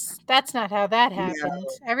 because that's not how that happened. No.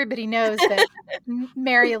 Everybody knows that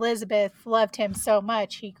Mary Elizabeth loved him so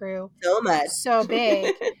much, he grew so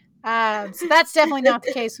big. So that's definitely not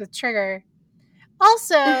the case with Trigger.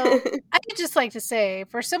 Also, I'd just like to say,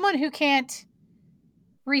 for someone who can't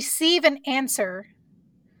receive an answer,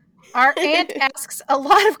 our aunt asks a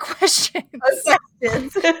lot of questions.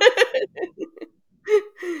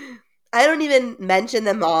 I don't even mention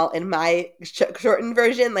them all in my shortened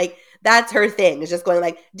version. Like, that's her thing. It's just going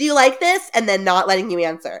like, "Do you like this?" And then not letting you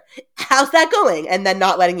answer. "How's that going?" And then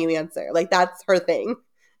not letting you answer. Like, that's her thing.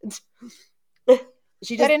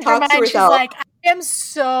 She just talks to herself. She's like, "I am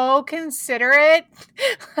so considerate.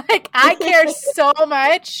 Like, I care so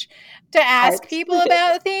much to ask people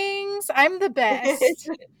about things. I'm the best."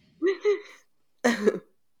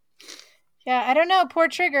 Yeah, I don't know. Poor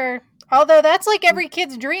Trigger. Although that's like every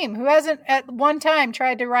kid's dream. Who hasn't at one time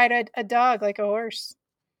tried to ride a dog like a horse?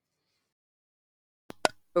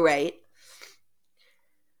 Right.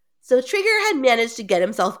 So Trigger had managed to get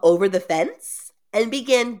himself over the fence and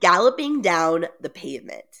began galloping down the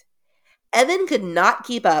pavement. Evan could not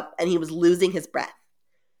keep up and he was losing his breath.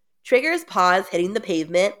 Trigger's paws hitting the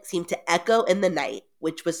pavement seemed to echo in the night,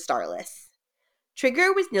 which was starless.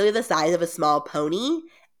 Trigger was nearly the size of a small pony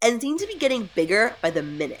and seemed to be getting bigger by the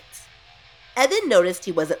minute. Evan noticed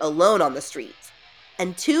he wasn't alone on the street,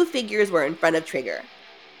 and two figures were in front of Trigger.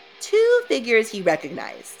 Two figures he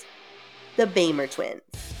recognized. The Bamer twins.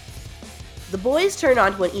 The boys turned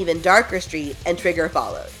onto an even darker street, and Trigger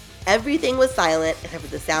followed. Everything was silent except for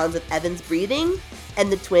the sounds of Evan's breathing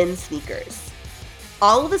and the twins' sneakers.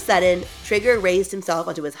 All of a sudden, Trigger raised himself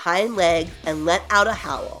onto his hind legs and let out a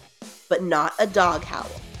howl, but not a dog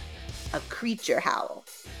howl, a creature howl.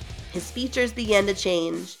 His features began to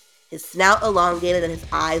change, his snout elongated and his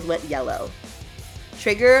eyes went yellow.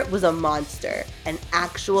 Trigger was a monster, an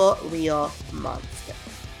actual, real monster.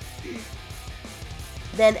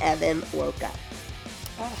 Then Evan woke up.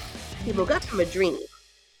 He woke up from a dream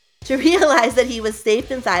to realize that he was safe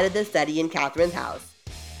inside of the study in Catherine's house.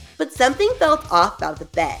 But something felt off about the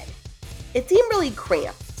bed. It seemed really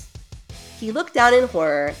cramped. He looked down in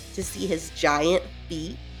horror to see his giant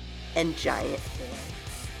feet and giant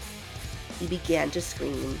hands. He began to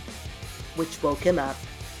scream, which woke him up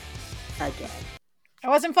again. I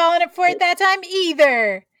wasn't falling for it that time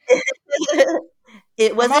either.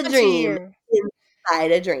 It was I'm a on dream to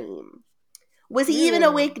inside a dream. Was he even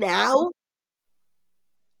awake now?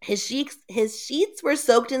 His sheets were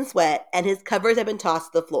soaked in sweat and his covers had been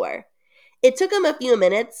tossed to the floor. It took him a few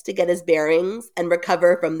minutes to get his bearings and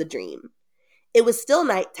recover from the dream. It was still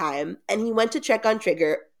nighttime, and he went to check on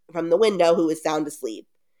Trigger from the window, who was sound asleep.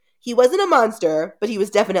 He wasn't a monster, but he was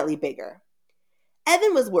definitely bigger.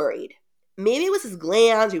 Evan was worried. Maybe it was his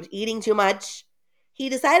glands, he was eating too much. He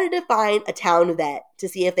decided to find a town vet to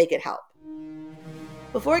see if they could help.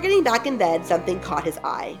 Before getting back in bed, something caught his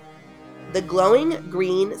eye. The glowing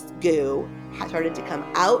green goo had started to come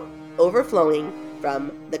out, overflowing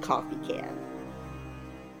from the coffee can.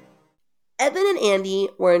 Evan and Andy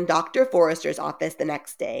were in Dr. Forrester's office the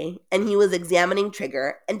next day, and he was examining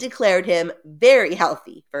Trigger and declared him very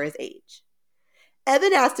healthy for his age.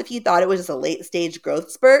 Evan asked if he thought it was just a late-stage growth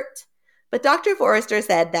spurt, but Dr. Forrester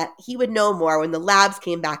said that he would know more when the labs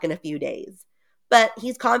came back in a few days. But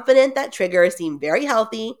he's confident that Trigger seemed very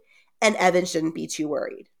healthy, and Evan shouldn't be too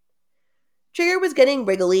worried. Trigger was getting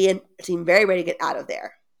wriggly and seemed very ready to get out of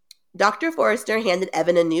there. Dr. Forrester handed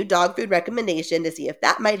Evan a new dog food recommendation to see if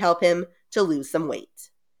that might help him to lose some weight.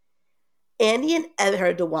 Andy and Evan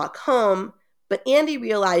heard to walk home, but Andy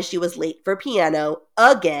realized she was late for piano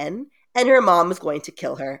again, and her mom was going to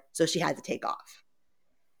kill her, so she had to take off.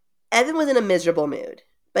 Evan was in a miserable mood,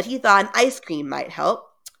 but he thought an ice cream might help,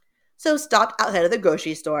 so stopped outside of the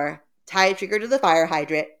grocery store, tied Trigger to the fire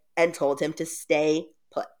hydrant, and told him to stay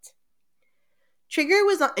put. Trigger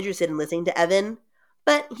was not interested in listening to Evan,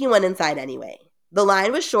 but he went inside anyway. The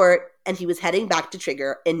line was short, and he was heading back to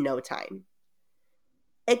Trigger in no time.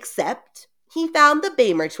 Except he found the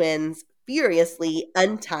Bamer twins furiously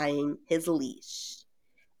untying his leash.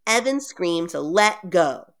 Evan screamed to let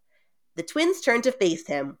go. The twins turned to face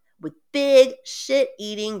him with big,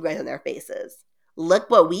 shit-eating grins on their faces. Look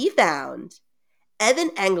what we found.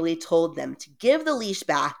 Evan angrily told them to give the leash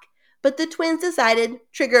back, but the twins decided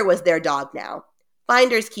Trigger was their dog now.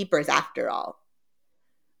 Finders keepers after all.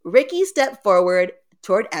 Ricky stepped forward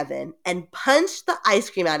toward Evan and punched the ice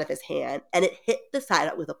cream out of his hand, and it hit the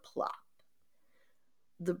side with a plop.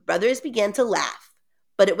 The brothers began to laugh,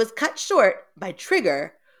 but it was cut short by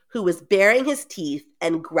Trigger, who was baring his teeth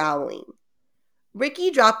and growling. Ricky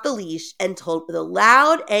dropped the leash and told with a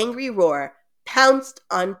loud, angry roar, pounced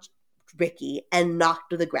on Ricky and knocked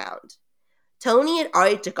to the ground. Tony had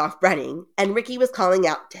already took off running, and Ricky was calling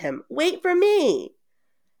out to him, "Wait for me!"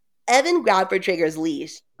 Evan grabbed for Trigger's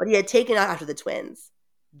leash, but he had taken off after the twins,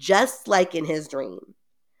 just like in his dream.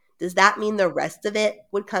 Does that mean the rest of it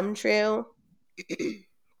would come true? These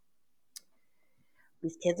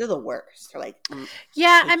kids are the worst. They're like,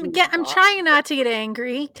 yeah, I'm trying not to get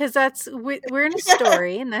angry because we're in a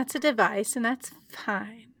story and that's a device and that's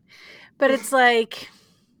fine. But it's like,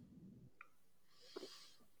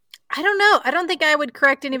 I don't know. I don't think I would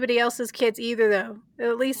correct anybody else's kids either, though.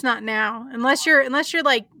 At least not now. Unless you're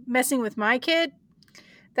like messing with my kid,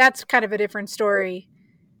 that's kind of a different story.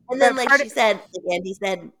 And then, like Andy said,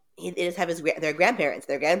 they just have their grandparents.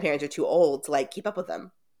 Their grandparents are too old to like keep up with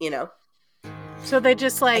them. You know. So they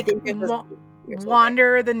just like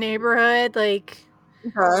wander the neighborhood, like.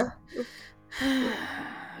 Huh.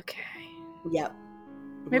 Okay. Yep.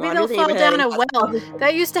 Maybe they'll fall down a well.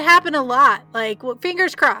 That used to happen a lot. Like, well,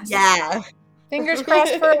 fingers crossed. Yeah. Fingers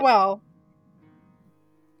crossed for a well.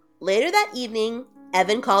 Later that evening,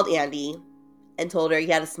 Evan called Andy and told her he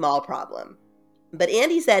had a small problem. But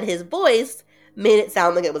Andy said his voice made it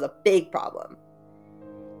sound like it was a big problem.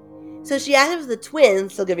 So she asked if it was the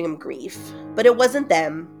twins still giving him grief. But it wasn't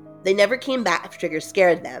them. They never came back after Trigger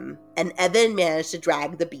scared them. And Evan managed to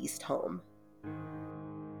drag the beast home.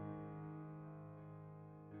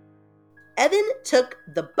 Evan took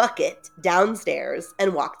the bucket downstairs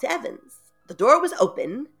and walked to Evan's. The door was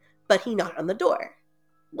open, but he knocked on the door.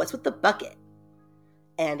 "What's with the bucket?"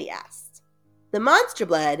 Andy asked. The monster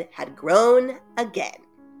blood had grown again.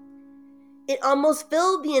 It almost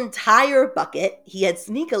filled the entire bucket he had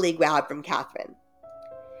sneakily grabbed from Catherine.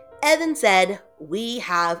 Evan said, "We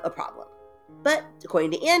have a problem." But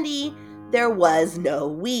according to Andy, there was no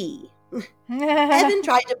we. Evan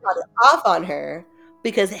tried to put it off on her,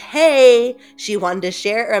 because, hey, she wanted to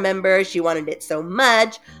share it, remember? She wanted it so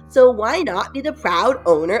much, so why not be the proud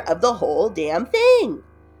owner of the whole damn thing?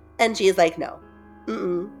 And she's like, no.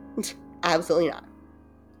 Absolutely not.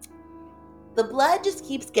 The blood just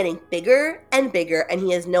keeps getting bigger and bigger, and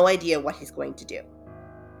he has no idea what he's going to do.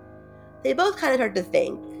 They both kind of start to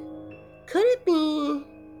think, could it be,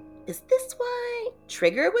 is this why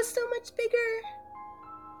Trigger was so much bigger?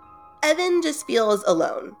 Evan just feels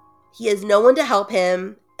alone. He has no one to help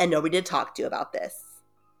him and nobody to talk to about this.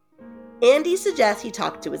 Andy suggests he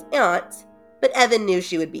talk to his aunt, but Evan knew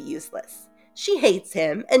she would be useless. She hates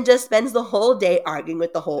him and just spends the whole day arguing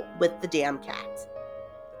with the damn cat.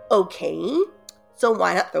 Okay, so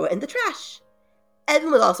why not throw it in the trash?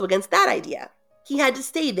 Evan was also against that idea. He had to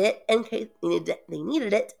save it in case they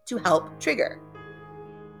needed it to help Trigger.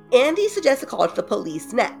 Andy suggests a call to the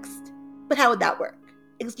police next. But how would that work?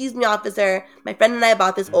 Excuse me, officer, my friend and I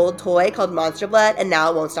bought this old toy called Monster Blood and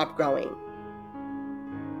now it won't stop growing.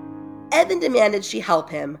 Evan demanded she help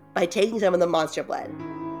him by taking some of the Monster Blood.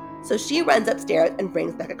 So she runs upstairs and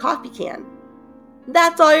brings back a coffee can.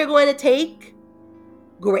 That's all you're going to take?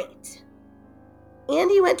 Great.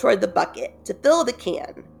 Andy went toward the bucket to fill the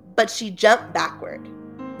can, but she jumped backward.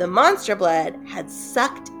 The Monster Blood had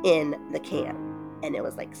sucked in the can, and it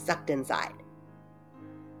was like sucked inside.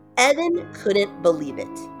 Evan couldn't believe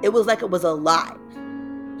it. It was like it was alive.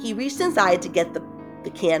 He reached inside to get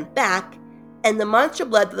the can back, and the Monster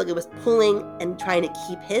Blood felt like it was pulling and trying to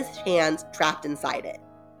keep his hands trapped inside it.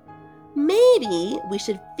 Maybe we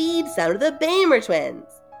should feed some to the Bamer twins.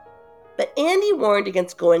 But Andy warned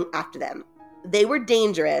against going after them. They were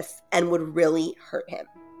dangerous and would really hurt him.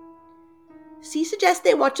 She suggests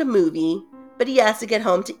they watch a movie, but he has to get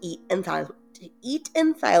home to eat in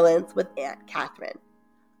silence with Aunt Catherine.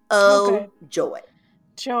 Oh, okay. Joy.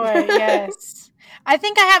 Joy, yes. I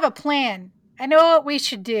think I have a plan. I know what we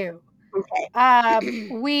should do. Okay.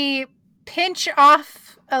 We pinch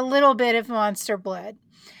off a little bit of Monster Blood.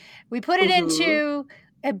 We put it into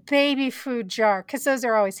a baby food jar, because those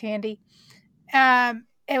are always handy. And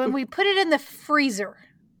when we put it in the freezer,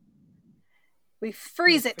 we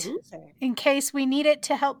freeze it in case we need it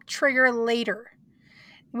to help Trigger later.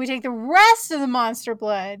 And we take the rest of the Monster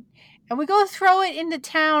Blood and we go throw it in the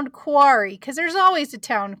town quarry, because there's always a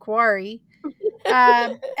town quarry.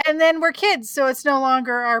 And then we're kids, so it's no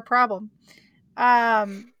longer our problem.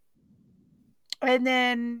 And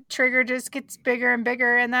then Trigger just gets bigger and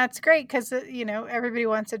bigger, and that's great because, everybody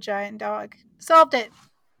wants a giant dog. Solved it.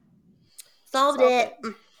 Solved it.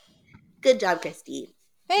 Good job, Christy.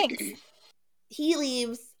 Thanks. He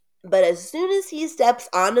leaves, but as soon as he steps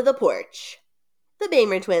onto the porch, the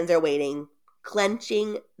Bamer twins are waiting,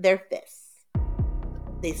 clenching their fists.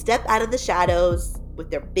 They step out of the shadows with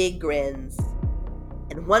their big grins,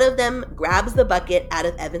 and one of them grabs the bucket out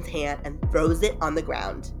of Evan's hand and throws it on the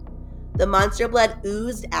ground. The Monster Blood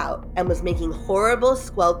oozed out and was making horrible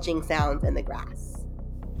squelching sounds in the grass.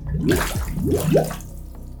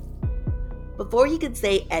 Before he could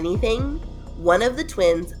say anything, one of the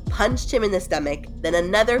twins punched him in the stomach, then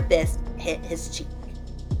another fist hit his cheek.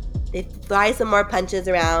 They fly some more punches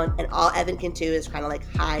around, and all Evan can do is kind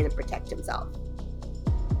of hide and protect himself.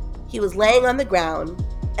 He was laying on the ground,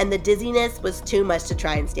 and the dizziness was too much to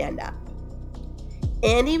try and stand up.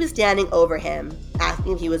 Andy was standing over him,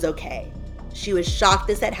 asking if he was okay. She was shocked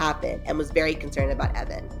this had happened and was very concerned about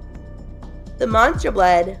Evan. The Monster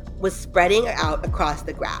Blood was spreading out across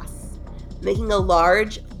the grass, making a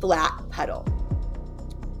large, flat puddle.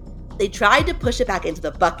 They tried to push it back into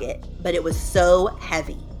the bucket, but it was so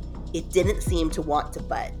heavy, it didn't seem to want to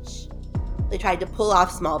budge. They tried to pull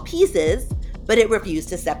off small pieces, but it refused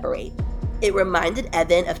to separate. It reminded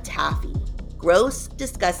Evan of taffy. Gross,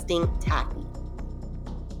 disgusting taffy.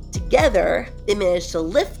 Together, they managed to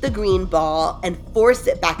lift the green ball and force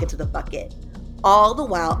it back into the bucket. All the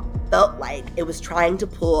while, it felt like it was trying to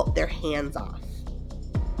pull their hands off.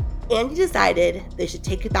 Andy decided they should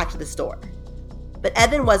take it back to the store. But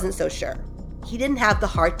Evan wasn't so sure. He didn't have the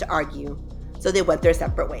heart to argue, so they went their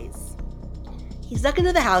separate ways. He snuck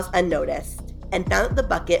into the house unnoticed and found that the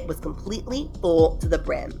bucket was completely full to the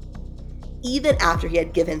brim, even after he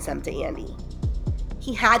had given some to Andy.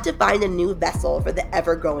 He had to find a new vessel for the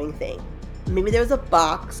ever-growing thing. Maybe there was a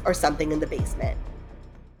box or something in the basement.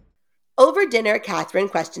 Over dinner, Catherine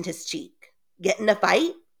questioned his cheek. Get in a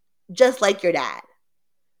fight? Just like your dad.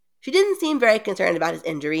 She didn't seem very concerned about his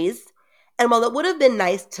injuries, and while it would have been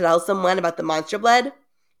nice to tell someone about the Monster Blood,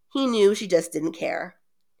 he knew she just didn't care.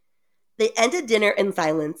 They ended dinner in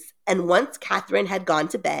silence, and once Catherine had gone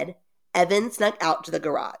to bed, Evan snuck out to the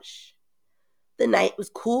garage. The night was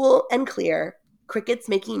cool and clear, crickets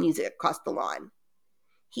making music across the lawn.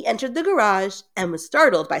 He entered the garage and was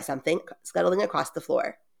startled by something scuttling across the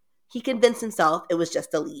floor. He convinced himself it was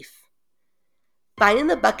just a leaf. Finding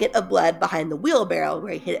the bucket of blood behind the wheelbarrow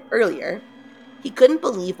where he hid it earlier, he couldn't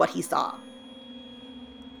believe what he saw.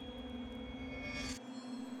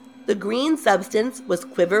 The green substance was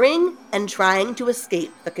quivering and trying to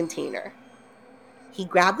escape the container. He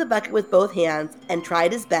grabbed the bucket with both hands and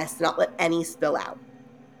tried his best to not let any spill out.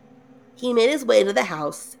 He made his way to the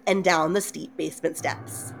house and down the steep basement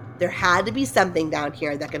steps. There had to be something down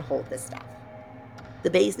here that could hold this stuff.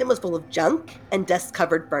 The basement was full of junk and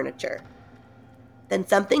dust-covered furniture. Then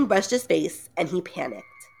something brushed his face and he panicked,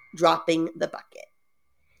 dropping the bucket.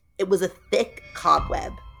 It was a thick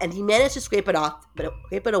cobweb, and he managed to scrape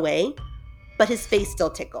it away, but his face still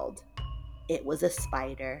tickled. It was a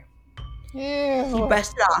spider. Ew. He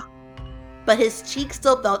brushed it off, but his cheek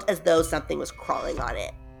still felt as though something was crawling on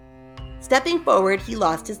it. Stepping forward, he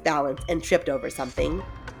lost his balance and tripped over something,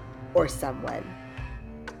 or someone.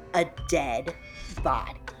 A dead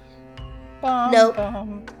body. Bum, Nope.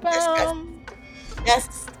 bum, bum.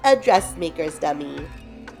 Just a dressmaker's dummy.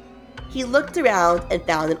 He looked around and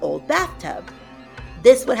found an old bathtub.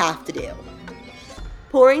 This would have to do.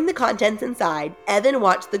 Pouring the contents inside, Evan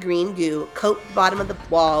watched the green goo coat the bottom of the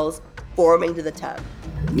walls, forming to the tub.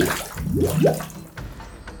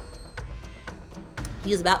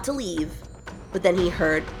 He was about to leave, but then he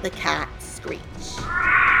heard the cat screech.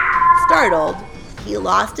 Startled, he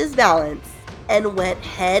lost his balance and went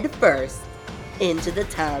head first into the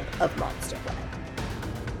tub of monster blood.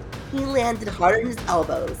 He landed hard on his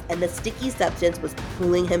elbows, and the sticky substance was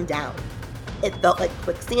pulling him down. It felt like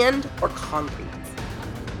quicksand or concrete.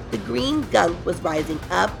 The green gunk was rising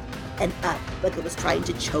up and up like it was trying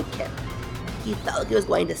to choke him. He felt like he was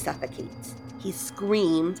going to suffocate. He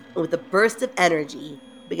screamed, and with a burst of energy,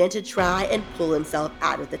 began to try and pull himself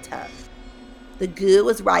out of the tub. The goo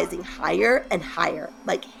was rising higher and higher,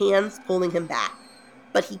 like hands pulling him back,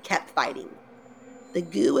 but he kept fighting. The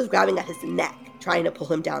goo was grabbing at his neck, trying to pull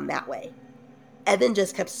him down that way. Evan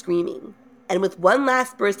just kept screaming, and with one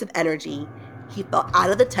last burst of energy, he fell out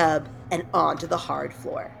of the tub and onto the hard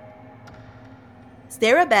floor.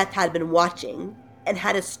 Sarah Beth had been watching and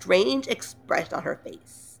had a strange expression on her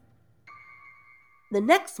face. The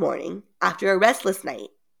next morning, after a restless night,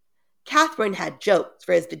 Catherine had jokes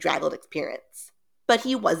for his bedraggled appearance, but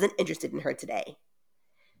he wasn't interested in her today.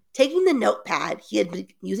 Taking the notepad he had been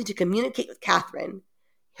using to communicate with Catherine,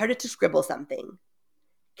 he started to scribble something.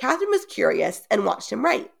 Catherine was curious and watched him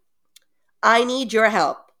write. "I need your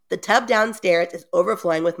help. The tub downstairs is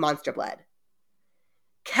overflowing with monster blood."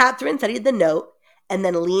 Catherine studied the note and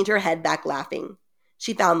then leaned her head back laughing.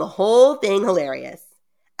 She found the whole thing hilarious,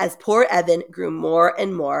 as poor Evan grew more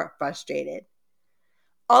and more frustrated.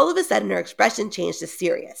 All of a sudden, her expression changed to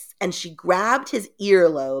serious, and she grabbed his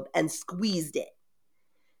earlobe and squeezed it.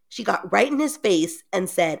 She got right in his face and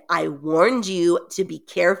said, "I warned you to be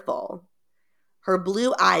careful." Her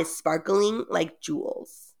blue eyes sparkling like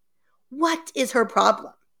jewels. What is her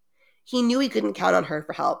problem? He knew he couldn't count on her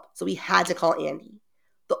for help, so he had to call Andy,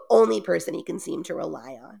 the only person he can seem to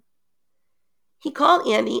rely on. He called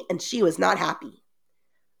Andy, and she was not happy.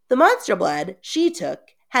 The monster blood she took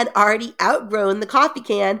had already outgrown the coffee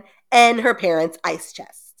can and her parents' ice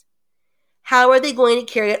chest. How are they going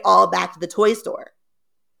to carry it all back to the toy store?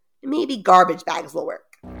 Maybe garbage bags will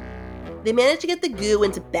work. They managed to get the goo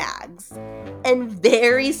into bags and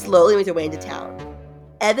very slowly made their way into town.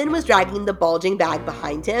 Evan was dragging the bulging bag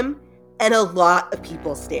behind him, and a lot of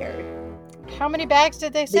people stared. How many bags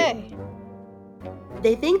did they say?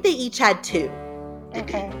 They think they each had 2.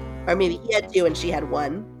 Okay. Or maybe he had 2 and she had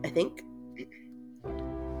 1, I think.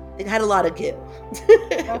 They had a lot of goo.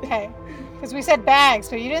 Okay. Because we said bags,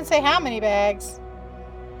 but you didn't say how many bags.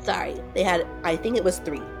 Sorry, they had, I think it was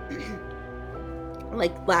 3.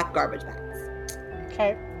 Like black garbage bags.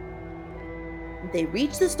 Okay. They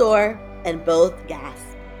reached the store and both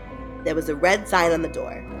gasped. There was a red sign on the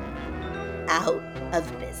door. Out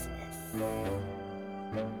of business.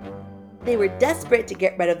 They were desperate to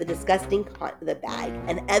get rid of the disgusting contents of the bag,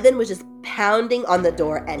 and Evan was just pounding on the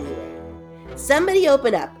door anyway. "Somebody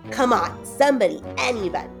open up. Come on, somebody,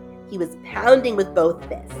 anybody." He was pounding with both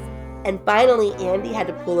fists, and finally Andy had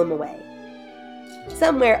to pull him away.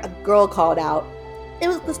 Somewhere a girl called out,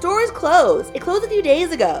 "The store is closed. It closed a few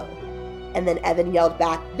days ago." And then Evan yelled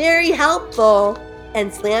back, "Very helpful,"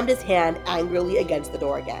 and slammed his hand angrily against the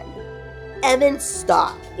door again. "Evan,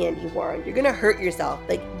 stop," Andy warned. "You're gonna hurt yourself.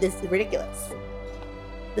 This is ridiculous."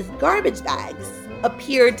 The garbage bags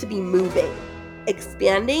appeared to be moving,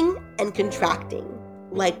 expanding and contracting,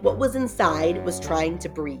 like what was inside was trying to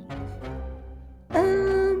breathe.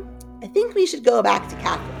 I think we should go back to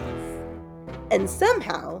Catherine's. And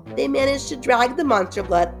somehow, they managed to drag the monster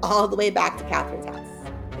blood all the way back to Catherine's house.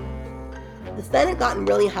 The sun had gotten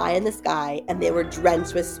really high in the sky, and they were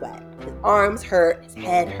drenched with sweat. His arms hurt, his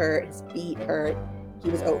head hurt, his feet hurt. He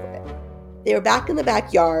was over it. They were back in the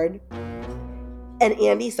backyard, and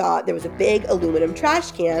Andy saw there was a big aluminum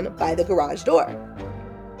trash can by the garage door.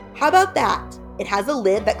 How about that? It has a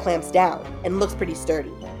lid that clamps down and looks pretty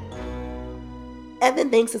sturdy. Evan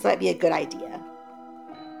thinks this might be a good idea,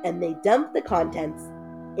 and they dump the contents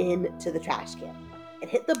into the trash can. It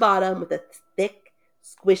hit the bottom with a thick,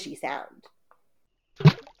 squishy sound.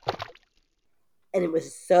 And it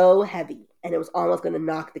was so heavy, and it was almost going to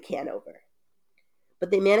knock the can over. But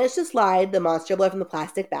they managed to slide the Monster Blood from the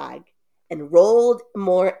plastic bag and rolled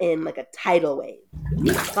more in like a tidal wave,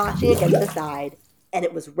 sloshing against the side, and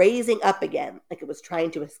it was raising up again like it was trying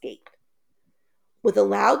to escape. With a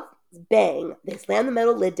loud bang, they slammed the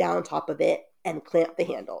metal lid down on top of it and clamped the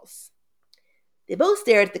handles. They both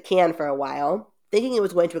stared at the can for a while, thinking it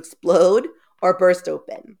was going to explode or burst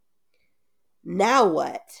open. Now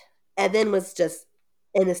what? Evan was just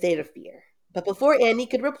in a state of fear. But before Andy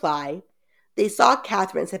could reply, they saw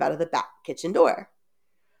Catherine step out of the back kitchen door.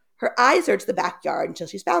 Her eyes searched the backyard until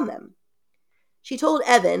she found them. She told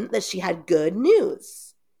Evan that she had good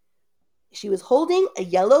news. She was holding a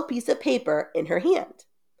yellow piece of paper in her hand.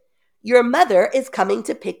 Your mother is coming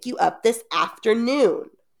to pick you up this afternoon.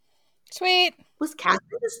 Sweet. Was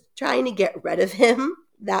Catherine just trying to get rid of him?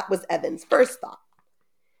 That was Evan's first thought.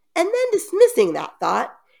 And then dismissing that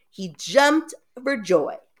thought, he jumped for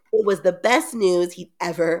joy. It was the best news he'd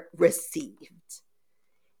ever received.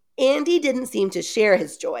 Andy didn't seem to share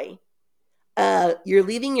his joy. You're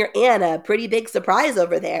leaving your Anna a pretty big surprise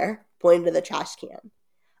over there, pointing to the trash can.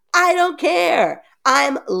 I don't care.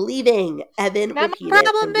 I'm leaving, Evan Not repeated. my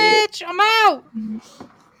problem, bitch. I'm out.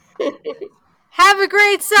 Have a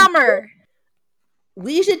great summer.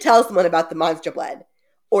 We should tell someone about the Monster Blood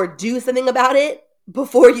or do something about it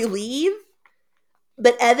before you leave.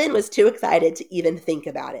 But Evan was too excited to even think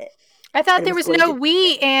about it. I thought there was no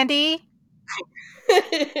we, Andy.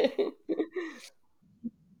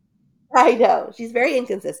 I know. She's very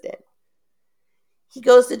inconsistent. He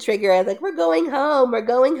goes to Trigger and is like, we're going home. We're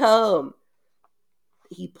going home.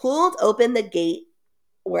 He pulled open the gate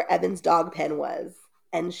where Evan's dog pen was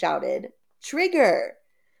and shouted, Trigger.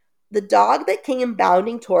 The dog that came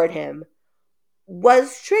bounding toward him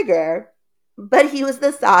was Trigger, but he was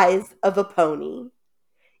the size of a pony.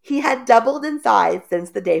 He had doubled in size since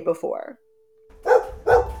the day before.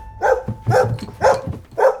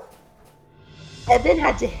 Evan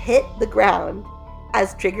had to hit the ground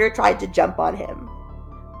as Trigger tried to jump on him.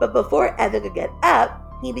 But before Evan could get up,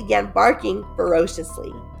 he began barking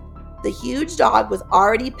ferociously. The huge dog was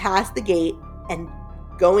already past the gate and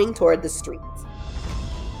going toward the street.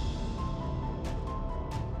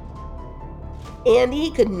 Andy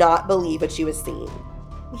could not believe what she was seeing.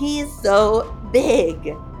 He is so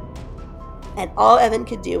big. And all Evan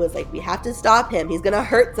could do was we have to stop him. He's going to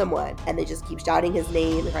hurt someone. And they just keep shouting his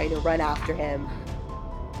name and trying to run after him.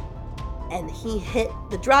 And he hit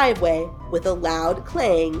the driveway with a loud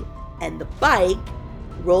clang, and the bike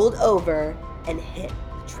rolled over and hit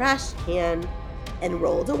the trash can and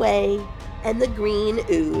rolled away, and the green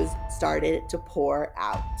ooze started to pour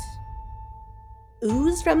out.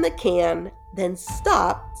 Ooze from the can then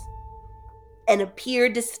stopped and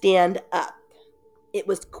appeared to stand up. It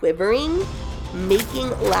was quivering, making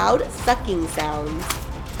loud sucking sounds,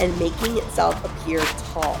 and making itself appear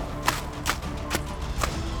tall.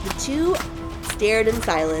 The two stared in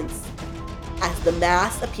silence as the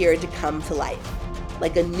mass appeared to come to life,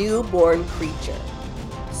 like a newborn creature,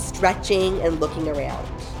 stretching and looking around.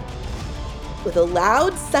 With a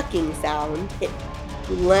loud sucking sound, it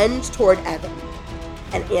lunged toward Evan,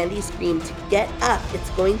 and Andy screamed, "Get up, it's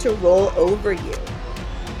going to roll over you."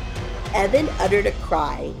 Evan uttered a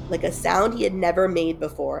cry, like a sound he had never made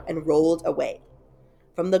before, and rolled away.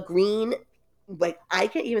 From the green, I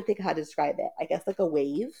can't even think of how to describe it. I guess a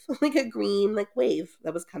wave, like a green, wave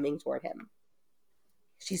that was coming toward him.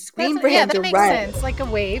 She screamed for him to run. Yeah, that makes sense, like a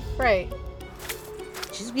wave, right.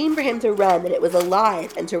 She screamed for him to run, that it was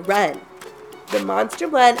alive, and to run. The monster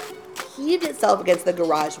blood heaved itself against the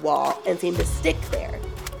garage wall and seemed to stick there.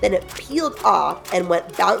 Then it peeled off and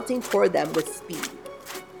went bouncing toward them with speed.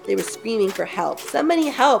 They were screaming for help. Somebody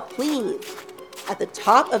help, please. At the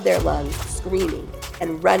top of their lungs, screaming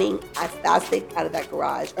and running as fast as they could out of that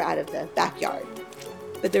garage or out of the backyard.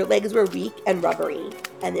 But their legs were weak and rubbery,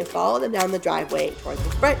 and they followed them down the driveway towards the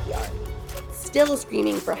front yard. Still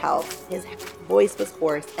screaming for help, his voice was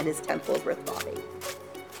hoarse and his temples were throbbing.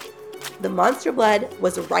 The monster blood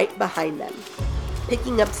was right behind them,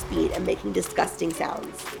 picking up speed and making disgusting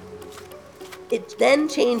sounds. It then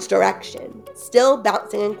changed direction, still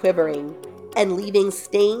bouncing and quivering, and leaving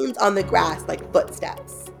stains on the grass like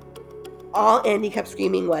footsteps. All Andy kept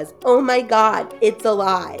screaming was, "Oh my God, it's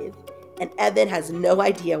alive!" and Evan has no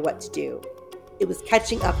idea what to do. It was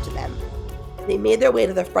catching up to them. They made their way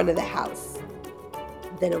to the front of the house.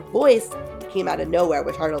 Then a voice came out of nowhere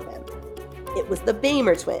which startled them. It was the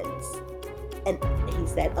Bamer twins. And he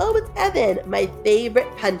said, "Oh, it's Evan, my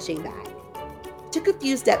favorite punching bag." Took a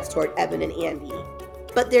few steps toward Evan and Andy,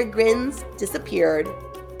 but their grins disappeared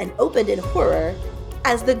and opened in horror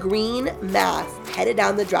as the green mass headed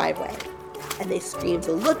down the driveway, and they screamed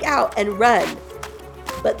to look out and run.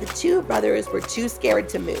 But the two brothers were too scared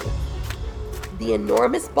to move. The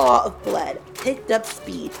enormous ball of blood picked up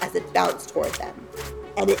speed as it bounced toward them,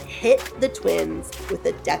 and it hit the twins with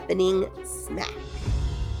a deafening smack.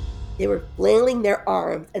 They were flailing their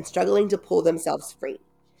arms and struggling to pull themselves free,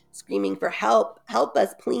 screaming for help, "Help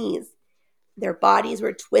us, please." Their bodies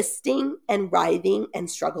were twisting and writhing and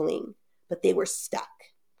struggling, but they were stuck.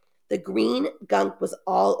 The green gunk was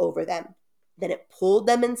all over them. Then it pulled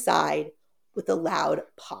them inside with a loud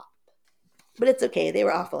pop. But it's okay, they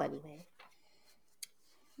were awful anyway.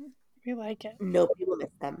 We like it. Nobody will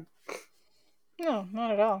miss them. No,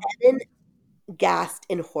 not at all. Evan gasped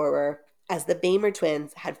in horror as the Bamer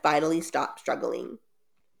twins had finally stopped struggling.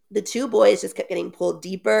 The two boys just kept getting pulled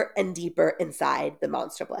deeper and deeper inside the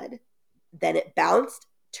monster blood. Then it bounced,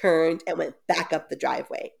 turned, and went back up the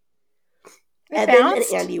driveway. Evan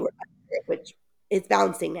bounced? and Andy were under it, which is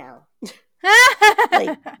bouncing now.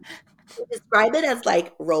 Describe it as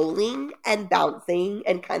like rolling and bouncing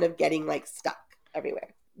and kind of getting like stuck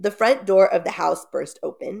everywhere. The front door of the house burst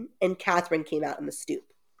open and Catherine came out on the stoop.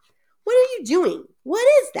 "What are you doing? What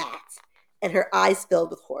is that?" And her eyes filled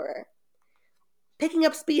with horror. Picking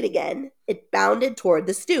up speed again, it bounded toward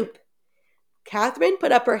the stoop. Catherine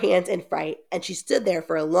put up her hands in fright and she stood there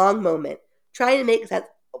for a long moment trying to make sense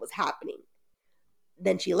of what was happening.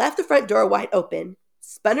 Then she left the front door wide open,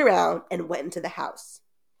 spun around, and went into the house.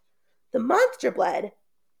 The monster blood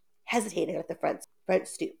hesitated at the front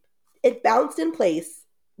stoop. It bounced in place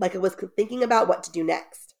like it was thinking about what to do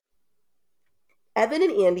next. Evan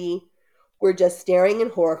and Andy were just staring in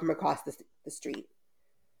horror from across the street.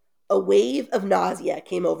 A wave of nausea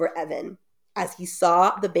came over Evan as he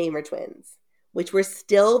saw the Bamer twins, which were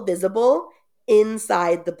still visible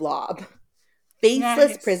inside the blob.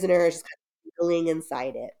 Faceless prisoners just kind of wriggling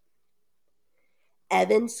inside it.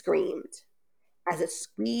 Evan screamed as it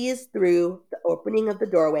squeezed through the opening of the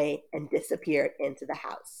doorway and disappeared into the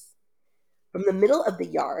house. From the middle of the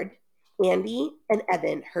yard, Andy and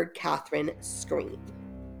Evan heard Catherine scream.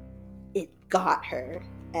 It got her,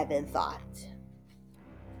 Evan thought.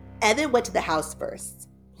 Evan went to the house first.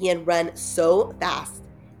 He had run so fast,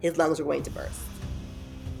 his lungs were going to burst.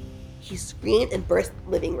 He screamed and burst the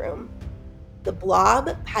living room. The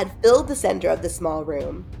blob had filled the center of the small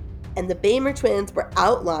room, and the Bamer twins were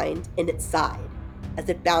outlined in its side as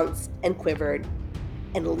it bounced and quivered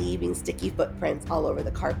and leaving sticky footprints all over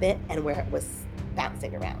the carpet and where it was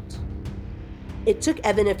bouncing around. It took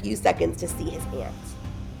Evan a few seconds to see his aunt.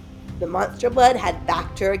 The monster blood had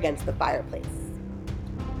backed her against the fireplace.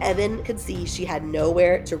 Evan could see she had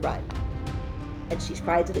nowhere to run, and she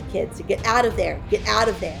cried to the kids to get out of there, get out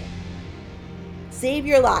of there. "Save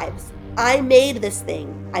your lives. I made this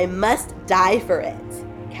thing. I must die for it,"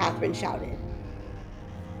 Catherine shouted.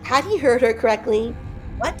 Had he heard her correctly?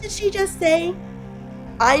 What did she just say?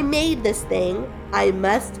 "I made this thing. I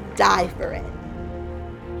must die for it."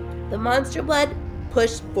 The monster blood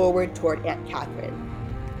pushed forward toward Aunt Catherine.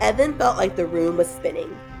 Evan felt like the room was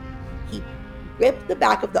spinning. He gripped the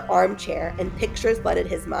back of the armchair and pictures flooded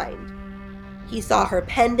his mind. He saw her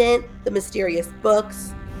pendant, the mysterious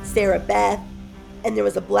books, Sarah Beth, and there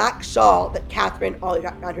was a black shawl that Catherine always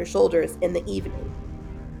wrapped around her shoulders in the evening.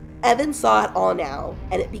 Evan saw it all now,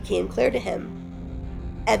 and it became clear to him.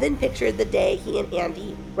 Evan pictured the day he and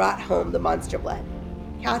Andy brought home the monster blood.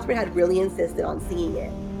 Catherine had really insisted on seeing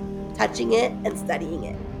it, touching it, and studying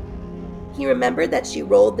it. He remembered that she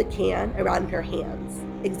rolled the can around in her hands,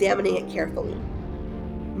 examining it carefully,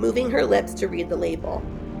 moving her lips to read the label.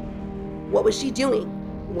 What was she doing?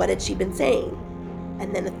 What had she been saying?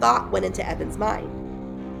 And then a thought went into Evan's mind.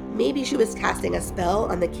 Maybe she was casting a spell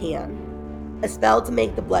on the can, a spell to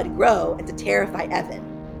make the blood grow and to terrify Evan.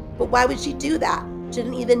 But why would she do that? She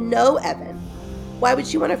didn't even know Evan. Why would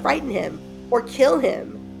she want to frighten him or kill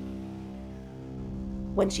him?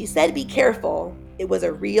 When she said be careful, it was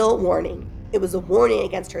a real warning. It was a warning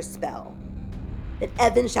against her spell. Then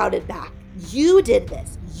Evan shouted back, "You did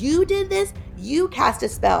this! You did this! You cast a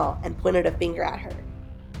spell!" and pointed a finger at her.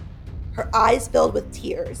 Her eyes filled with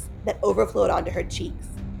tears that overflowed onto her cheeks.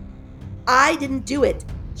 "I didn't do it.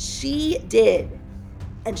 She did."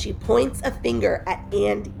 And she points a finger at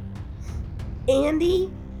Andy.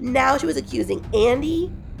 Andy? Now she was accusing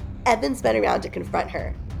Andy? Evan spun around to confront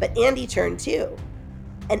her, but Andy turned too.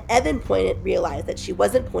 And Evan realized that she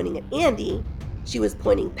wasn't pointing at Andy, she was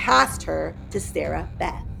pointing past her to Sarah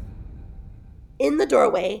Beth. In the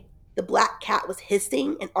doorway, the black cat was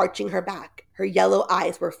hissing and arching her back. Her yellow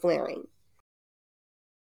eyes were flaring.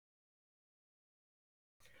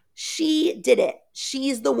 She did it.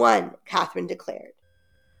 She's the one, Catherine declared.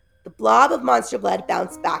 The blob of monster blood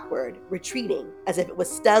bounced backward, retreating as if it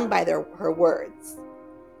was stung by her words.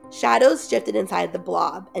 Shadows shifted inside the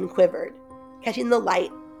blob and quivered, catching the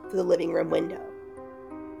light through the living room window.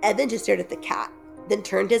 Evan just stared at the cat, then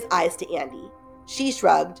turned his eyes to Andy. She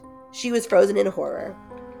shrugged. She was frozen in horror.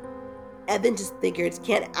 Evan just figured,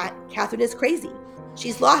 Catherine is crazy.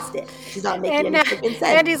 She's lost it. She's not making any freaking sense.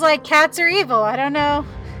 Andy's like, cats are evil. I don't know.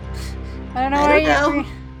 I don't know.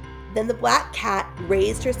 Then the black cat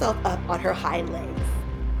raised herself up on her hind legs.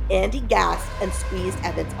 Andy gasped and squeezed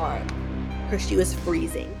Evan's arm. She was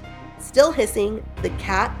freezing. Still hissing, the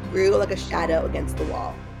cat grew like a shadow against the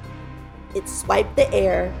wall. It swiped the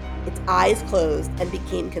air, its eyes closed, and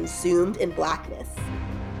became consumed in blackness.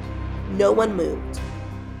 No one moved.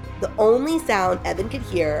 The only sound Evan could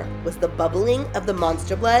hear was the bubbling of the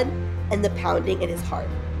monster blood and the pounding in his heart.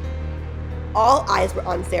 All eyes were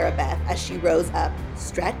on Sarah Beth as she rose up,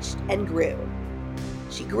 stretched, and grew.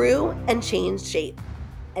 She grew and changed shape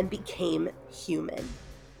and became human,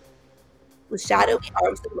 with shadowy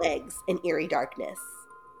arms and legs in eerie darkness.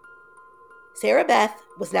 Sarah Beth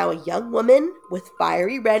was now a young woman with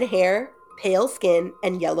fiery red hair, pale skin,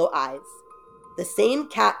 and yellow eyes. The same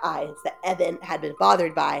cat eyes that Evan had been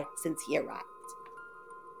bothered by since he arrived.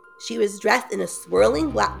 She was dressed in a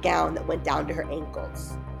swirling black gown that went down to her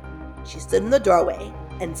ankles. She stood in the doorway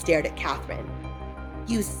and stared at Catherine.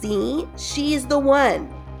 You see, she's the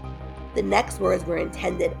one. The next words were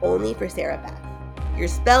intended only for Sarah Beth. Your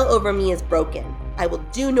spell over me is broken. I will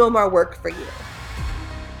do no more work for you.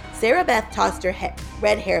 Sarah Beth tossed her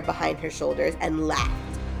red hair behind her shoulders and laughed.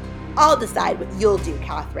 I'll decide what you'll do,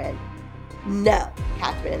 Catherine. No,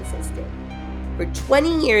 Catherine insisted. For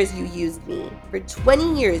 20 years you used me. For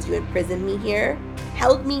 20 years you imprisoned me here,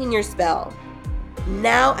 held me in your spell.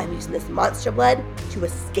 Now I'm using this monster blood to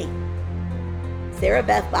escape. Sarah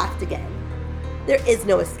Beth laughed again. There is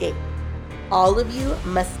no escape. All of you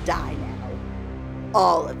must die now.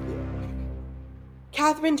 All of you.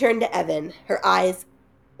 Catherine turned to Evan, her eyes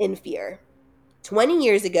in fear. 20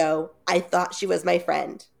 years ago, I thought she was my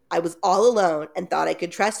friend. I was all alone and thought I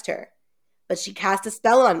could trust her. But she cast a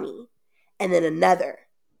spell on me, and then another.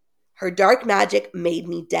 Her dark magic made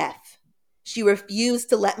me deaf. She refused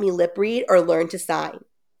to let me lip read or learn to sign.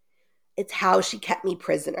 It's how she kept me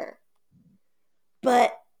prisoner.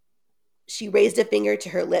 But she raised a finger to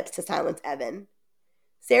her lips to silence Evan.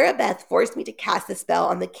 Sarah Beth forced me to cast a spell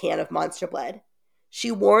on the can of monster blood.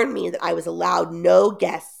 She warned me that I was allowed no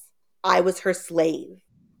guests. I was her slave,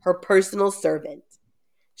 her personal servant.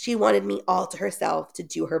 She wanted me all to herself to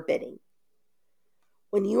do her bidding.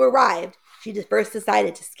 When you arrived, she first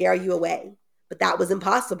decided to scare you away, but that was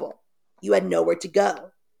impossible. You had nowhere to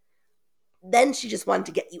go. Then she just wanted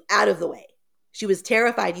to get you out of the way. She was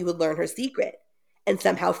terrified you would learn her secret and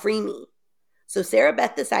somehow free me. So Sarah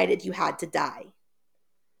Beth decided you had to die.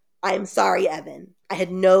 I am sorry, Evan. I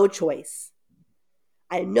had no choice.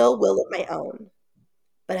 I had no will of my own.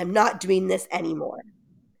 But I'm not doing this anymore.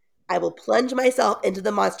 I will plunge myself into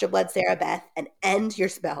the monster blood, Sarah Beth, and end your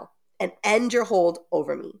spell and end your hold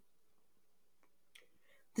over me.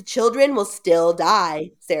 The children will still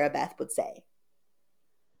die, Sarah Beth would say.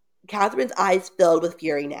 Catherine's eyes filled with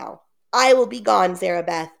fury now. I will be gone, Sarah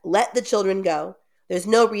Beth. Let the children go. There's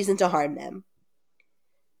no reason to harm them.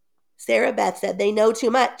 Sarah Beth said they know too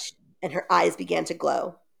much, and her eyes began to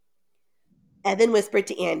glow. Evan whispered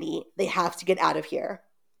to Andy, they have to get out of here.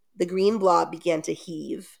 The green blob began to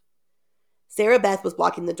heave. Sarah Beth was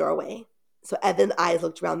blocking the doorway, so Evan's eyes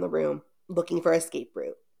looked around the room, looking for an escape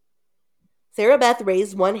route. Sarah Beth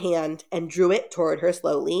raised one hand and drew it toward her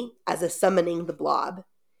slowly, as if summoning the blob.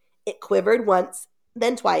 It quivered once,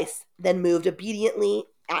 then twice, then moved obediently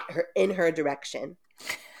in her direction.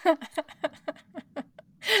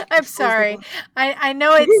 I'm sorry. I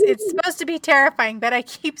know it's supposed to be terrifying, but I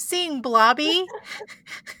keep seeing Blobby.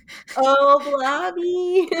 Oh,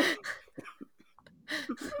 Blobby.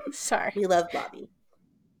 Sorry. We love Blobby.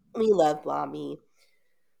 We love Blobby.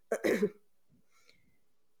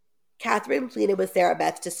 Catherine pleaded with Sarah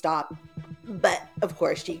Beth to stop, but of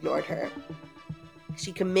course she ignored her.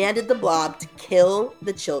 She commanded the blob to kill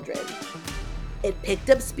the children. It picked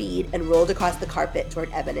up speed and rolled across the carpet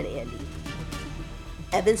toward Evan and Andy.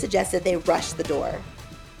 Evan suggested they rush the door,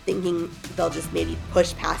 thinking they'll just maybe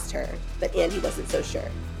push past her, but Andy wasn't so sure.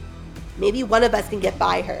 Maybe one of us can get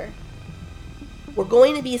by her. We're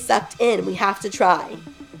going to be sucked in. We have to try.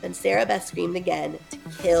 Then Sarah Beth screamed again to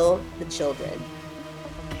kill the children.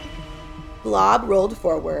 Blob rolled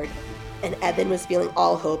forward, and Evan was feeling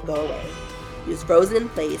all hope go away. He was frozen in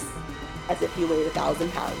place, as if he weighed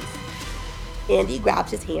 1,000 pounds. Andy grabbed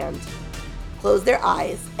his hand, closed their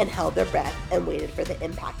eyes, and held their breath and waited for the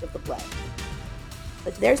impact of the blood.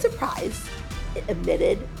 But to their surprise, it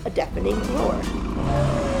emitted a deafening roar.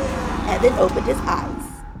 Evan opened his eyes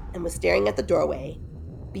and was staring at the doorway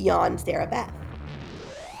beyond Sarah Beth.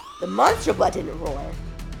 The monster blood didn't roar.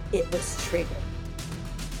 It was Trigger.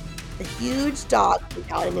 The huge dog came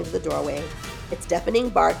bounding into the doorway, its deafening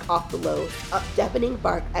bark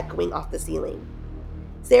echoing off the ceiling.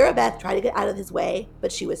 Sarah Beth tried to get out of his way,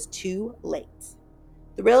 but she was too late.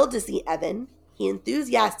 Thrilled to see Evan, he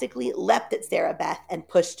enthusiastically leapt at Sarah Beth and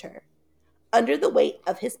pushed her. Under the weight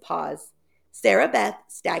of his paws, Sarah Beth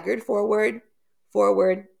staggered forward,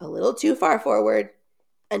 a little too far forward,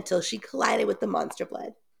 until she collided with the monster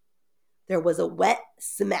blood. There was a wet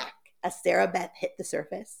smack as Sarah Beth hit the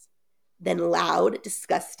surface, then loud,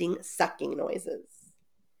 disgusting sucking noises.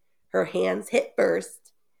 Her hands hit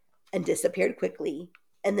first and disappeared quickly,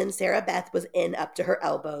 and then Sarah Beth was in up to her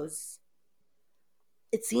elbows.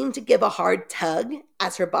 It seemed to give a hard tug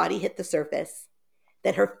as her body hit the surface.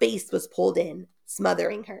 Then her face was pulled in,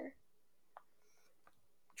 smothering her.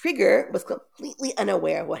 Trigger was completely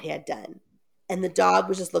unaware of what he had done, and the dog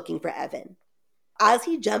was just looking for Evan. As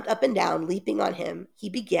he jumped up and down, leaping on him, he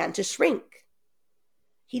began to shrink.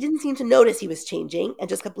 He didn't seem to notice he was changing and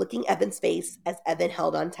just kept licking Evan's face as Evan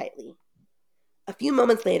held on tightly. A few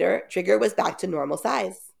moments later, Trigger was back to normal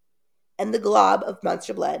size, and the glob of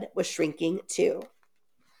monster blood was shrinking too.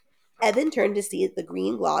 Evan turned to see that the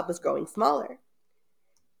green glob was growing smaller.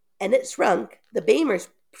 And it shrunk. The Bamer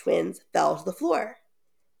twins fell to the floor.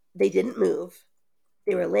 They didn't move.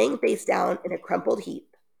 They were laying face down in a crumpled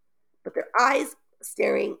heap, but their eyes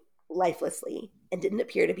staring lifelessly and didn't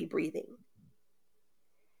appear to be breathing.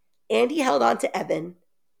 Andy held on to Evan,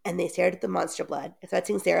 and they stared at the monster blood,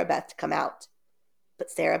 expecting Sarah Beth to come out.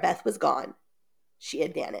 But Sarah Beth was gone. She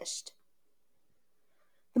had vanished.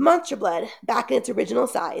 The monster blood, back in its original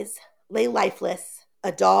size, lay lifeless,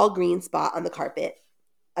 a dull green spot on the carpet,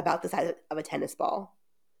 about the size of a tennis ball.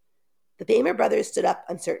 The Bamer brothers stood up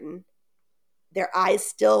uncertain, their eyes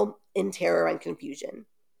still in terror and confusion.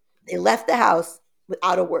 They left the house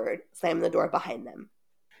without a word, slamming the door behind them.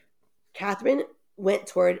 Catherine went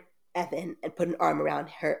toward Evan and put an arm around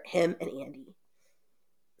him and Andy.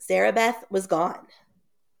 Sarah Beth was gone.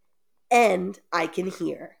 And I can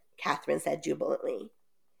hear, Catherine said jubilantly.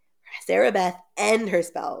 Sarah Beth and her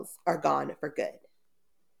spells are gone for good.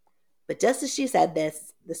 But just as she said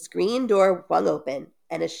this, the screen door swung open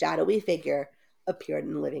and a shadowy figure appeared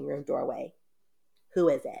in the living room doorway. Who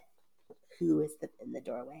is it? Who is in the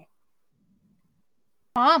doorway?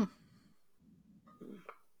 Mom.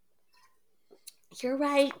 You're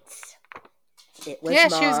right. It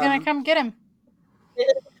was Mom. She was going to come get him.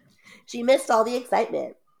 She missed all the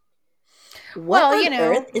excitement. What on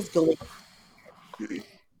earth is going on?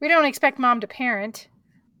 We don't expect Mom to parent.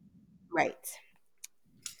 Right.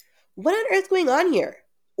 What on earth's going on here?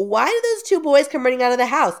 Why did those two boys come running out of the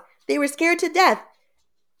house? They were scared to death.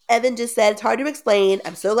 Evan just said, it's hard to explain.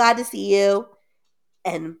 I'm so glad to see you.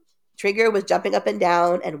 And Trigger was jumping up and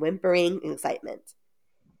down and whimpering in excitement.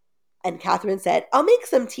 And Catherine said, I'll make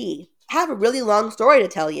some tea. I have a really long story to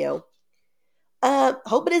tell you.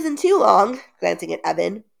 Hope it isn't too long, glancing at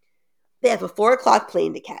Evan. They have a 4:00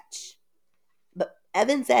 plane to catch. But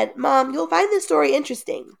Evan said, Mom, you'll find this story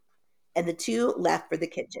interesting. And the two left for the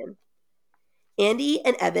kitchen. Andy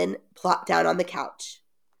and Evan plopped down on the couch.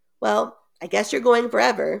 Well, I guess you're going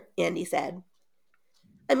forever, Andy said.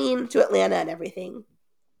 I mean, to Atlanta and everything.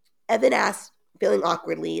 Evan asked, feeling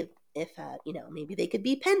awkwardly, if, maybe they could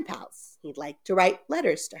be pen pals. He'd like to write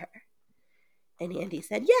letters to her. And Andy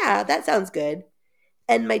said, yeah, that sounds good.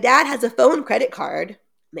 And my dad has a phone credit card.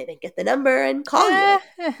 Maybe get the number and call you.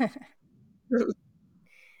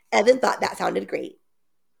 Evan thought that sounded great.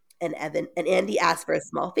 And Andy asked for a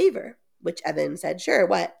small favor, which Evan said, sure,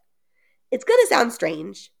 what? It's going to sound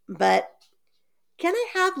strange, but can I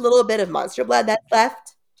have a little bit of monster blood that's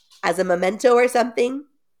left as a memento or something?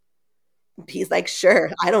 He's like,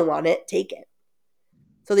 sure, I don't want it. Take it.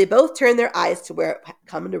 So they both turned their eyes to where it had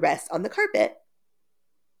come to rest on the carpet,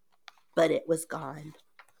 but it was gone.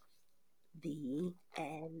 The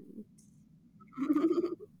end.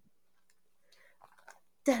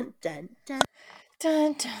 Dun, dun, dun.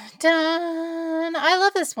 Dun, dun, dun. I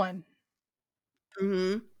love this one.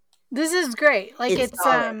 Mm-hmm. This is great. Like it's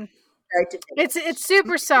start to finish. It's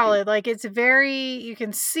super solid. Like it's very, you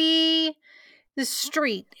can see the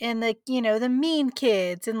street and the, you know, the mean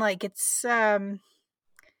kids, and like it's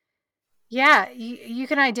yeah, you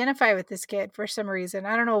can identify with this kid for some reason.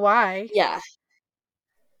 I don't know why, Yeah.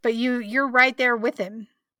 but you're right there with him.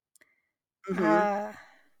 Mm-hmm.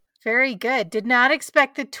 Very good. Did not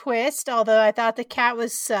expect the twist, although I thought the cat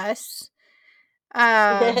was sus. You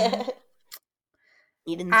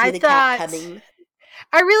didn't see the cat coming.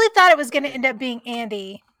 I really thought it was going to end up being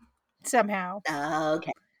Andy somehow. Oh,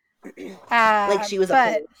 okay. Like she was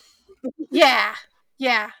but, yeah.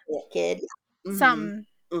 kid. Mm-hmm. Something.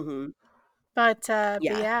 Mm-hmm. But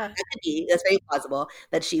yeah, that could be. That's very plausible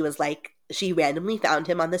that she was like, she randomly found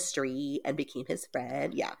him on the street and became his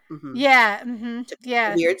friend. Yeah. Mm-hmm. Yeah. Mm-hmm.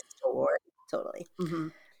 Yeah. Weird story. Totally. Mm-hmm.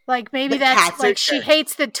 Like maybe that's like she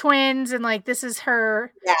hates the twins and like this is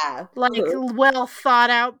her like well thought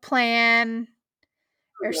out plan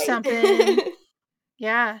or something.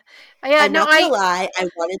 Yeah. I'm not gonna lie, I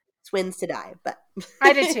wanted the twins to die, but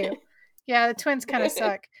I did too. Yeah, the twins kind of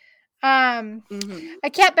suck. I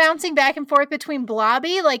kept bouncing back and forth between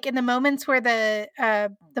Blobby, like in the moments where the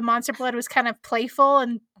monster blood was kind of playful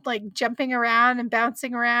and like jumping around and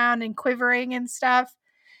bouncing around and quivering and stuff.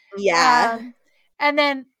 Yeah. And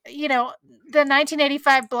then, you know, the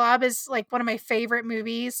 1985 Blob is like one of my favorite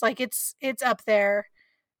movies. Like it's up there.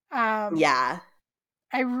 Yeah.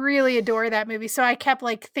 I really adore that movie. So I kept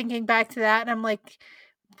like thinking back to that, and I'm like,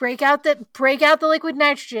 break out the liquid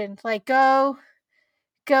nitrogen. Like go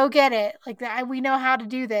get it. Like that, we know how to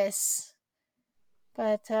do this.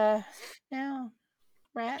 But no,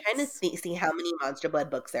 rats. I'm trying to see how many Monster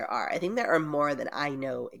Blood books there are. I think there are more than I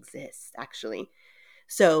know exist, actually.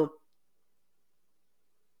 So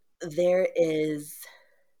there's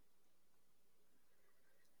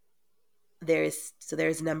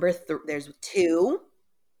number there's 2,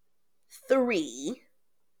 3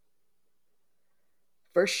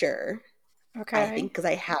 for sure. Okay. I think because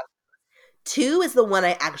I have 2 is the one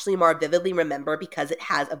I actually more vividly remember because it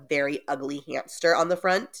has a very ugly hamster on the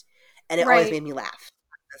front, and it always made me laugh.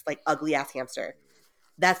 It's like ugly ass hamster.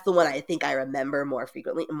 That's the one I think I remember more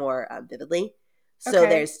frequently, more vividly. So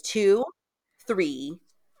there's 2, 3,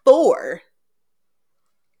 4,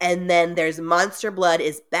 and then there's Monster Blood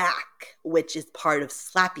is Back, which is part of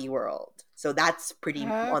Slappy World. So that's pretty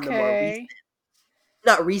on the more recent,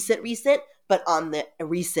 not recent, but on the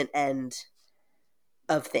recent end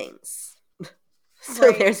of things.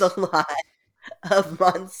 So there's a lot of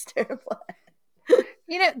Monster Blood.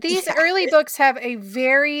 You know, these early books have a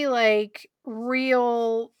very like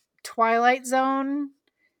real Twilight Zone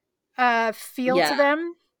feel to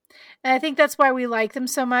them. And I think that's why we like them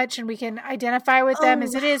so much and we can identify with them,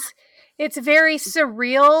 is it's very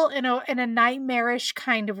surreal in a nightmarish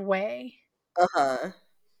kind of way.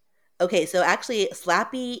 Okay, so actually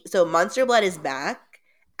Monster Blood is Back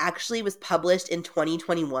actually was published in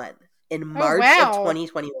 2021. In March of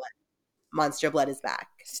 2021. Monster Blood is Back.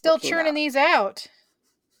 Still churning these out.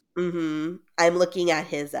 Mm-hmm. I'm looking at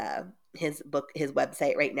his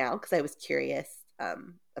website right now because I was curious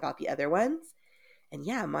about the other ones. And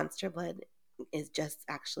yeah, Monster Blood is just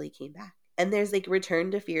actually came back. And there's like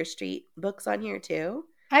Return to Fear Street books on here too.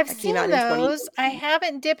 I've seen those. I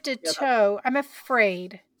haven't dipped a toe. I'm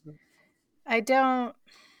afraid. I don't.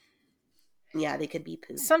 Yeah, they could be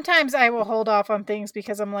poop. Sometimes I will hold off on things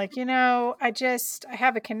because I'm like, you know, I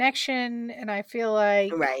have a connection and I feel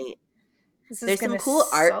like there's some cool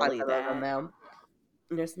art on some of them though.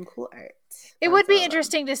 There's some cool art. It would be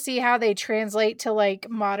interesting to see how they translate to like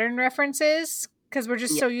modern references because we're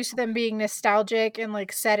just so used to them being nostalgic and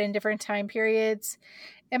like set in different time periods.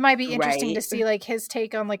 It might be interesting to see like his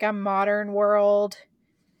take on like a modern world,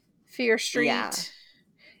 Fear Street. Yeah.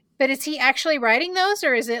 But is he actually writing those,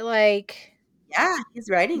 or is it like? Yeah, he's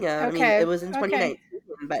writing them. Okay. I mean, it was in 2019,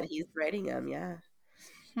 but he's writing them. Yeah.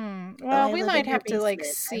 Well, we might have to like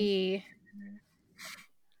see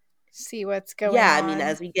what's going on. Yeah, I mean,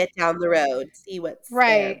 as we get down the road, see what's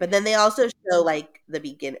there. But then they also show like the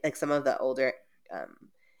begin, like some of the older.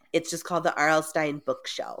 It's just called the R.L. Stine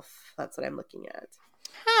Bookshelf. That's what I'm looking at.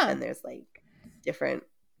 And there's like different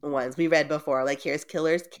ones we read before. Like here's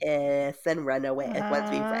Killer's Kiss and Runaway. Ones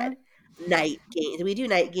we've read. Night Games. Did we do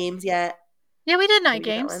Night Games yet? Yeah, we did Night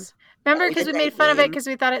Games. Remember, because we made fun of it because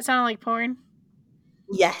we thought it sounded like porn.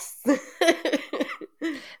 Yes.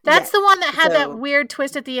 That's the one that had that weird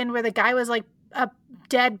twist at the end where the guy was like a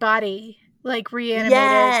dead body, like reanimated.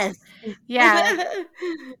 Yes. Yeah.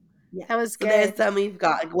 That was good. So there's some we've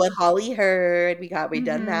got. Like, What Holly Heard. We've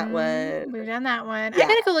done that one. We've done that one. Yeah. I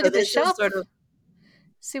gotta go look at the shelf.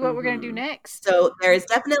 see what we're going to do next. So there's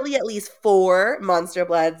definitely at least 4 Monster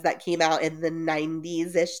Bloods that came out in the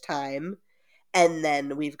 90s-ish time. And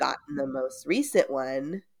then we've gotten the most recent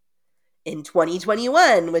one in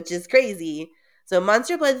 2021, which is crazy. So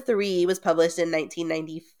Monster Blood 3 was published in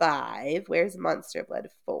 1995. Where's Monster Blood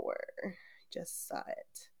 4? I just saw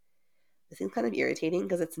it. This seems kind of irritating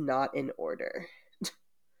because it's not in order.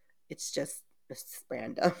 It's just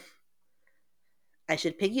random. I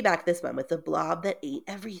should piggyback this one with the blob that ate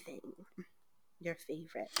everything. Your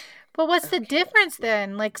favorite. But what's the difference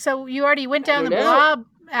then? Like, so you already went down the blob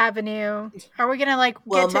avenue. Are we gonna like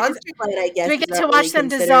Monster Blood, I guess, do we get to watch them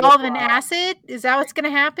dissolve in acid? Is that what's gonna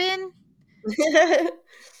happen?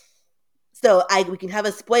 So we can have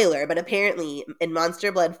a spoiler, but apparently in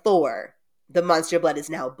Monster Blood 4, the Monster Blood is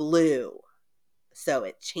now blue. So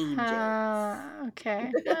it changes.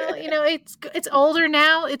 Okay. Well, you know, it's older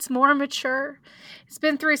now. It's more mature. It's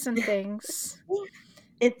been through some things.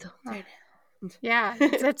 It's older now. Yeah,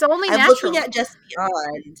 it's only I'm natural. looking at Just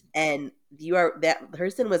Beyond, and that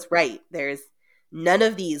person was right. There's none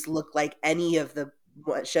of these look like any of the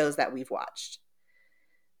shows that we've watched.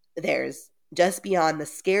 There's Just Beyond the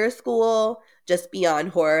Scare School, Just Beyond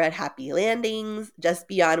Horror at Happy Landings, Just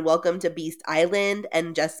Beyond Welcome to Beast Island,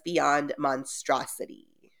 and Just Beyond Monstrosity.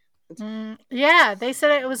 Yeah, they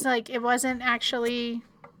said it was like it wasn't actually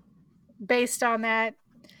based on that,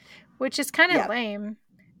 which is kind of lame.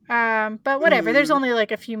 But whatever. There's only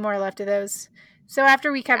like a few more left of those. So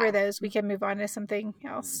after we cover those, we can move on to something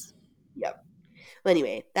else. Yep. Well,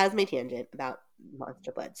 anyway, that's my tangent about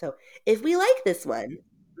Monster Blood. So if we like this one,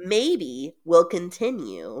 maybe we'll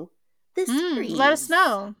continue this series. Let us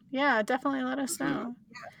know. Yeah, definitely let us know.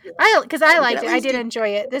 Because I liked it. I did enjoy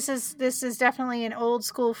it. This is definitely an old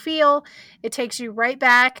school feel. It takes you right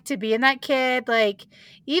back to being that kid. Like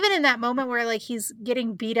even in that moment where like he's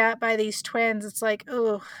getting beat up by these twins, it's like,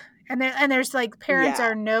 oh, and there's like parents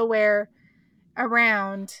are nowhere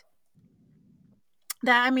around.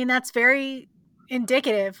 That's very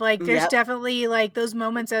indicative. Like there's definitely like those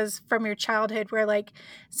moments as from your childhood where like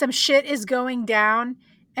some shit is going down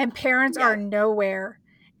and parents are nowhere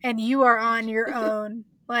and you are on your own.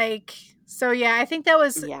 Like, so yeah, I think that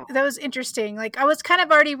was interesting. Like I was kind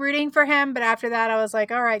of already rooting for him, but after that I was like,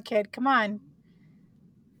 all right, kid, come on.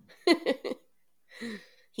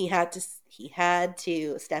 He had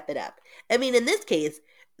to step it up. I mean, in this case,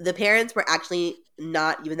 the parents were actually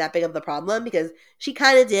not even that big of the problem because she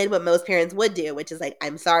kind of did what most parents would do, which is like,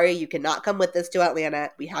 I'm sorry, you cannot come with us to Atlanta.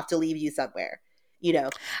 We have to leave you somewhere, you know.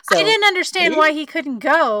 So, I didn't understand why he couldn't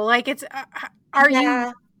go. Like it's, are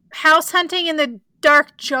you house hunting in the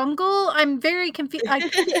dark jungle? I'm very confused.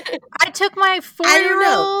 I took my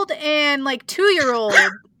 4-year-old and like 2-year-old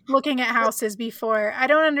looking at houses before. I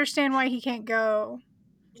don't understand why he can't go.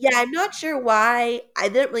 Yeah, I'm not sure why. I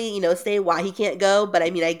didn't really, say why he can't go, but I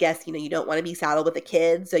mean, I guess, you don't want to be saddled with a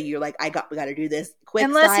kid, so you're like, we got to do this quick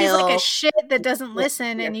Unless he's like a shit that doesn't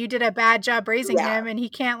listen and you did a bad job raising him and he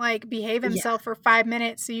can't like behave himself for 5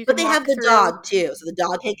 minutes so you can But they have the dog too, so the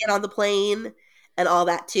dog can get on the plane and all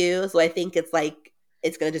that too, so I think it's like,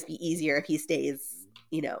 it's going to just be easier if he stays,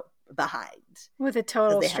 behind. With a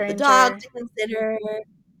total stranger. They have the dog to consider.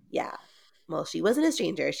 Yeah. Well, she wasn't a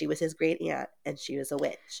stranger. She was his great aunt, and she was a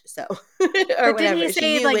witch. So, or but whatever. Did he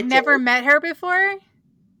say like never met her before?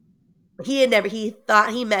 He had never. He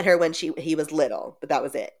thought he met her when he was little, but that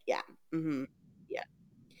was it. Yeah. Mm-hmm. Yeah.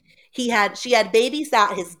 She had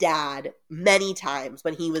babysat his dad many times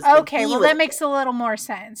when he was okay. Well, that makes a little more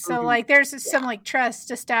sense. So, like, there's some like trust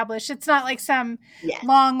established. It's not like some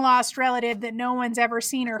long lost relative that no one's ever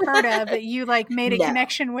seen or heard of that you like made a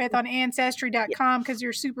connection with on Ancestry.com because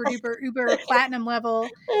you're super duper uber platinum level,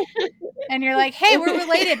 and you're like, hey, we're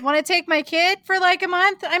related. Want to take my kid for like a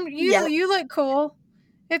month? You look cool.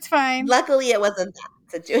 It's fine. Luckily, it wasn't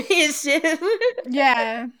that situation.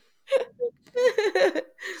 Yeah.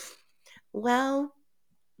 Well,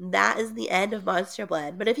 that is the end of Monster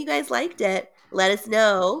Blood. But if you guys liked it, let us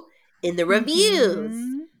know in the reviews.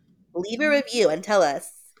 Mm-hmm. Leave a review and tell us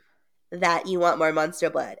that you want more Monster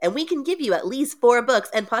Blood. And we can give you at least 4 books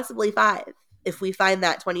and possibly 5 if we find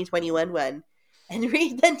that 2021 one and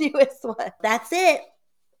read the newest one. That's it.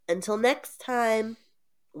 Until next time,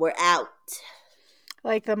 we're out.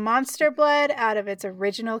 Like the Monster Blood out of its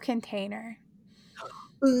original container.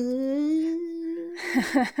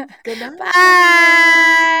 Good night.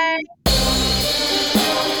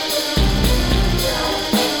 Bye.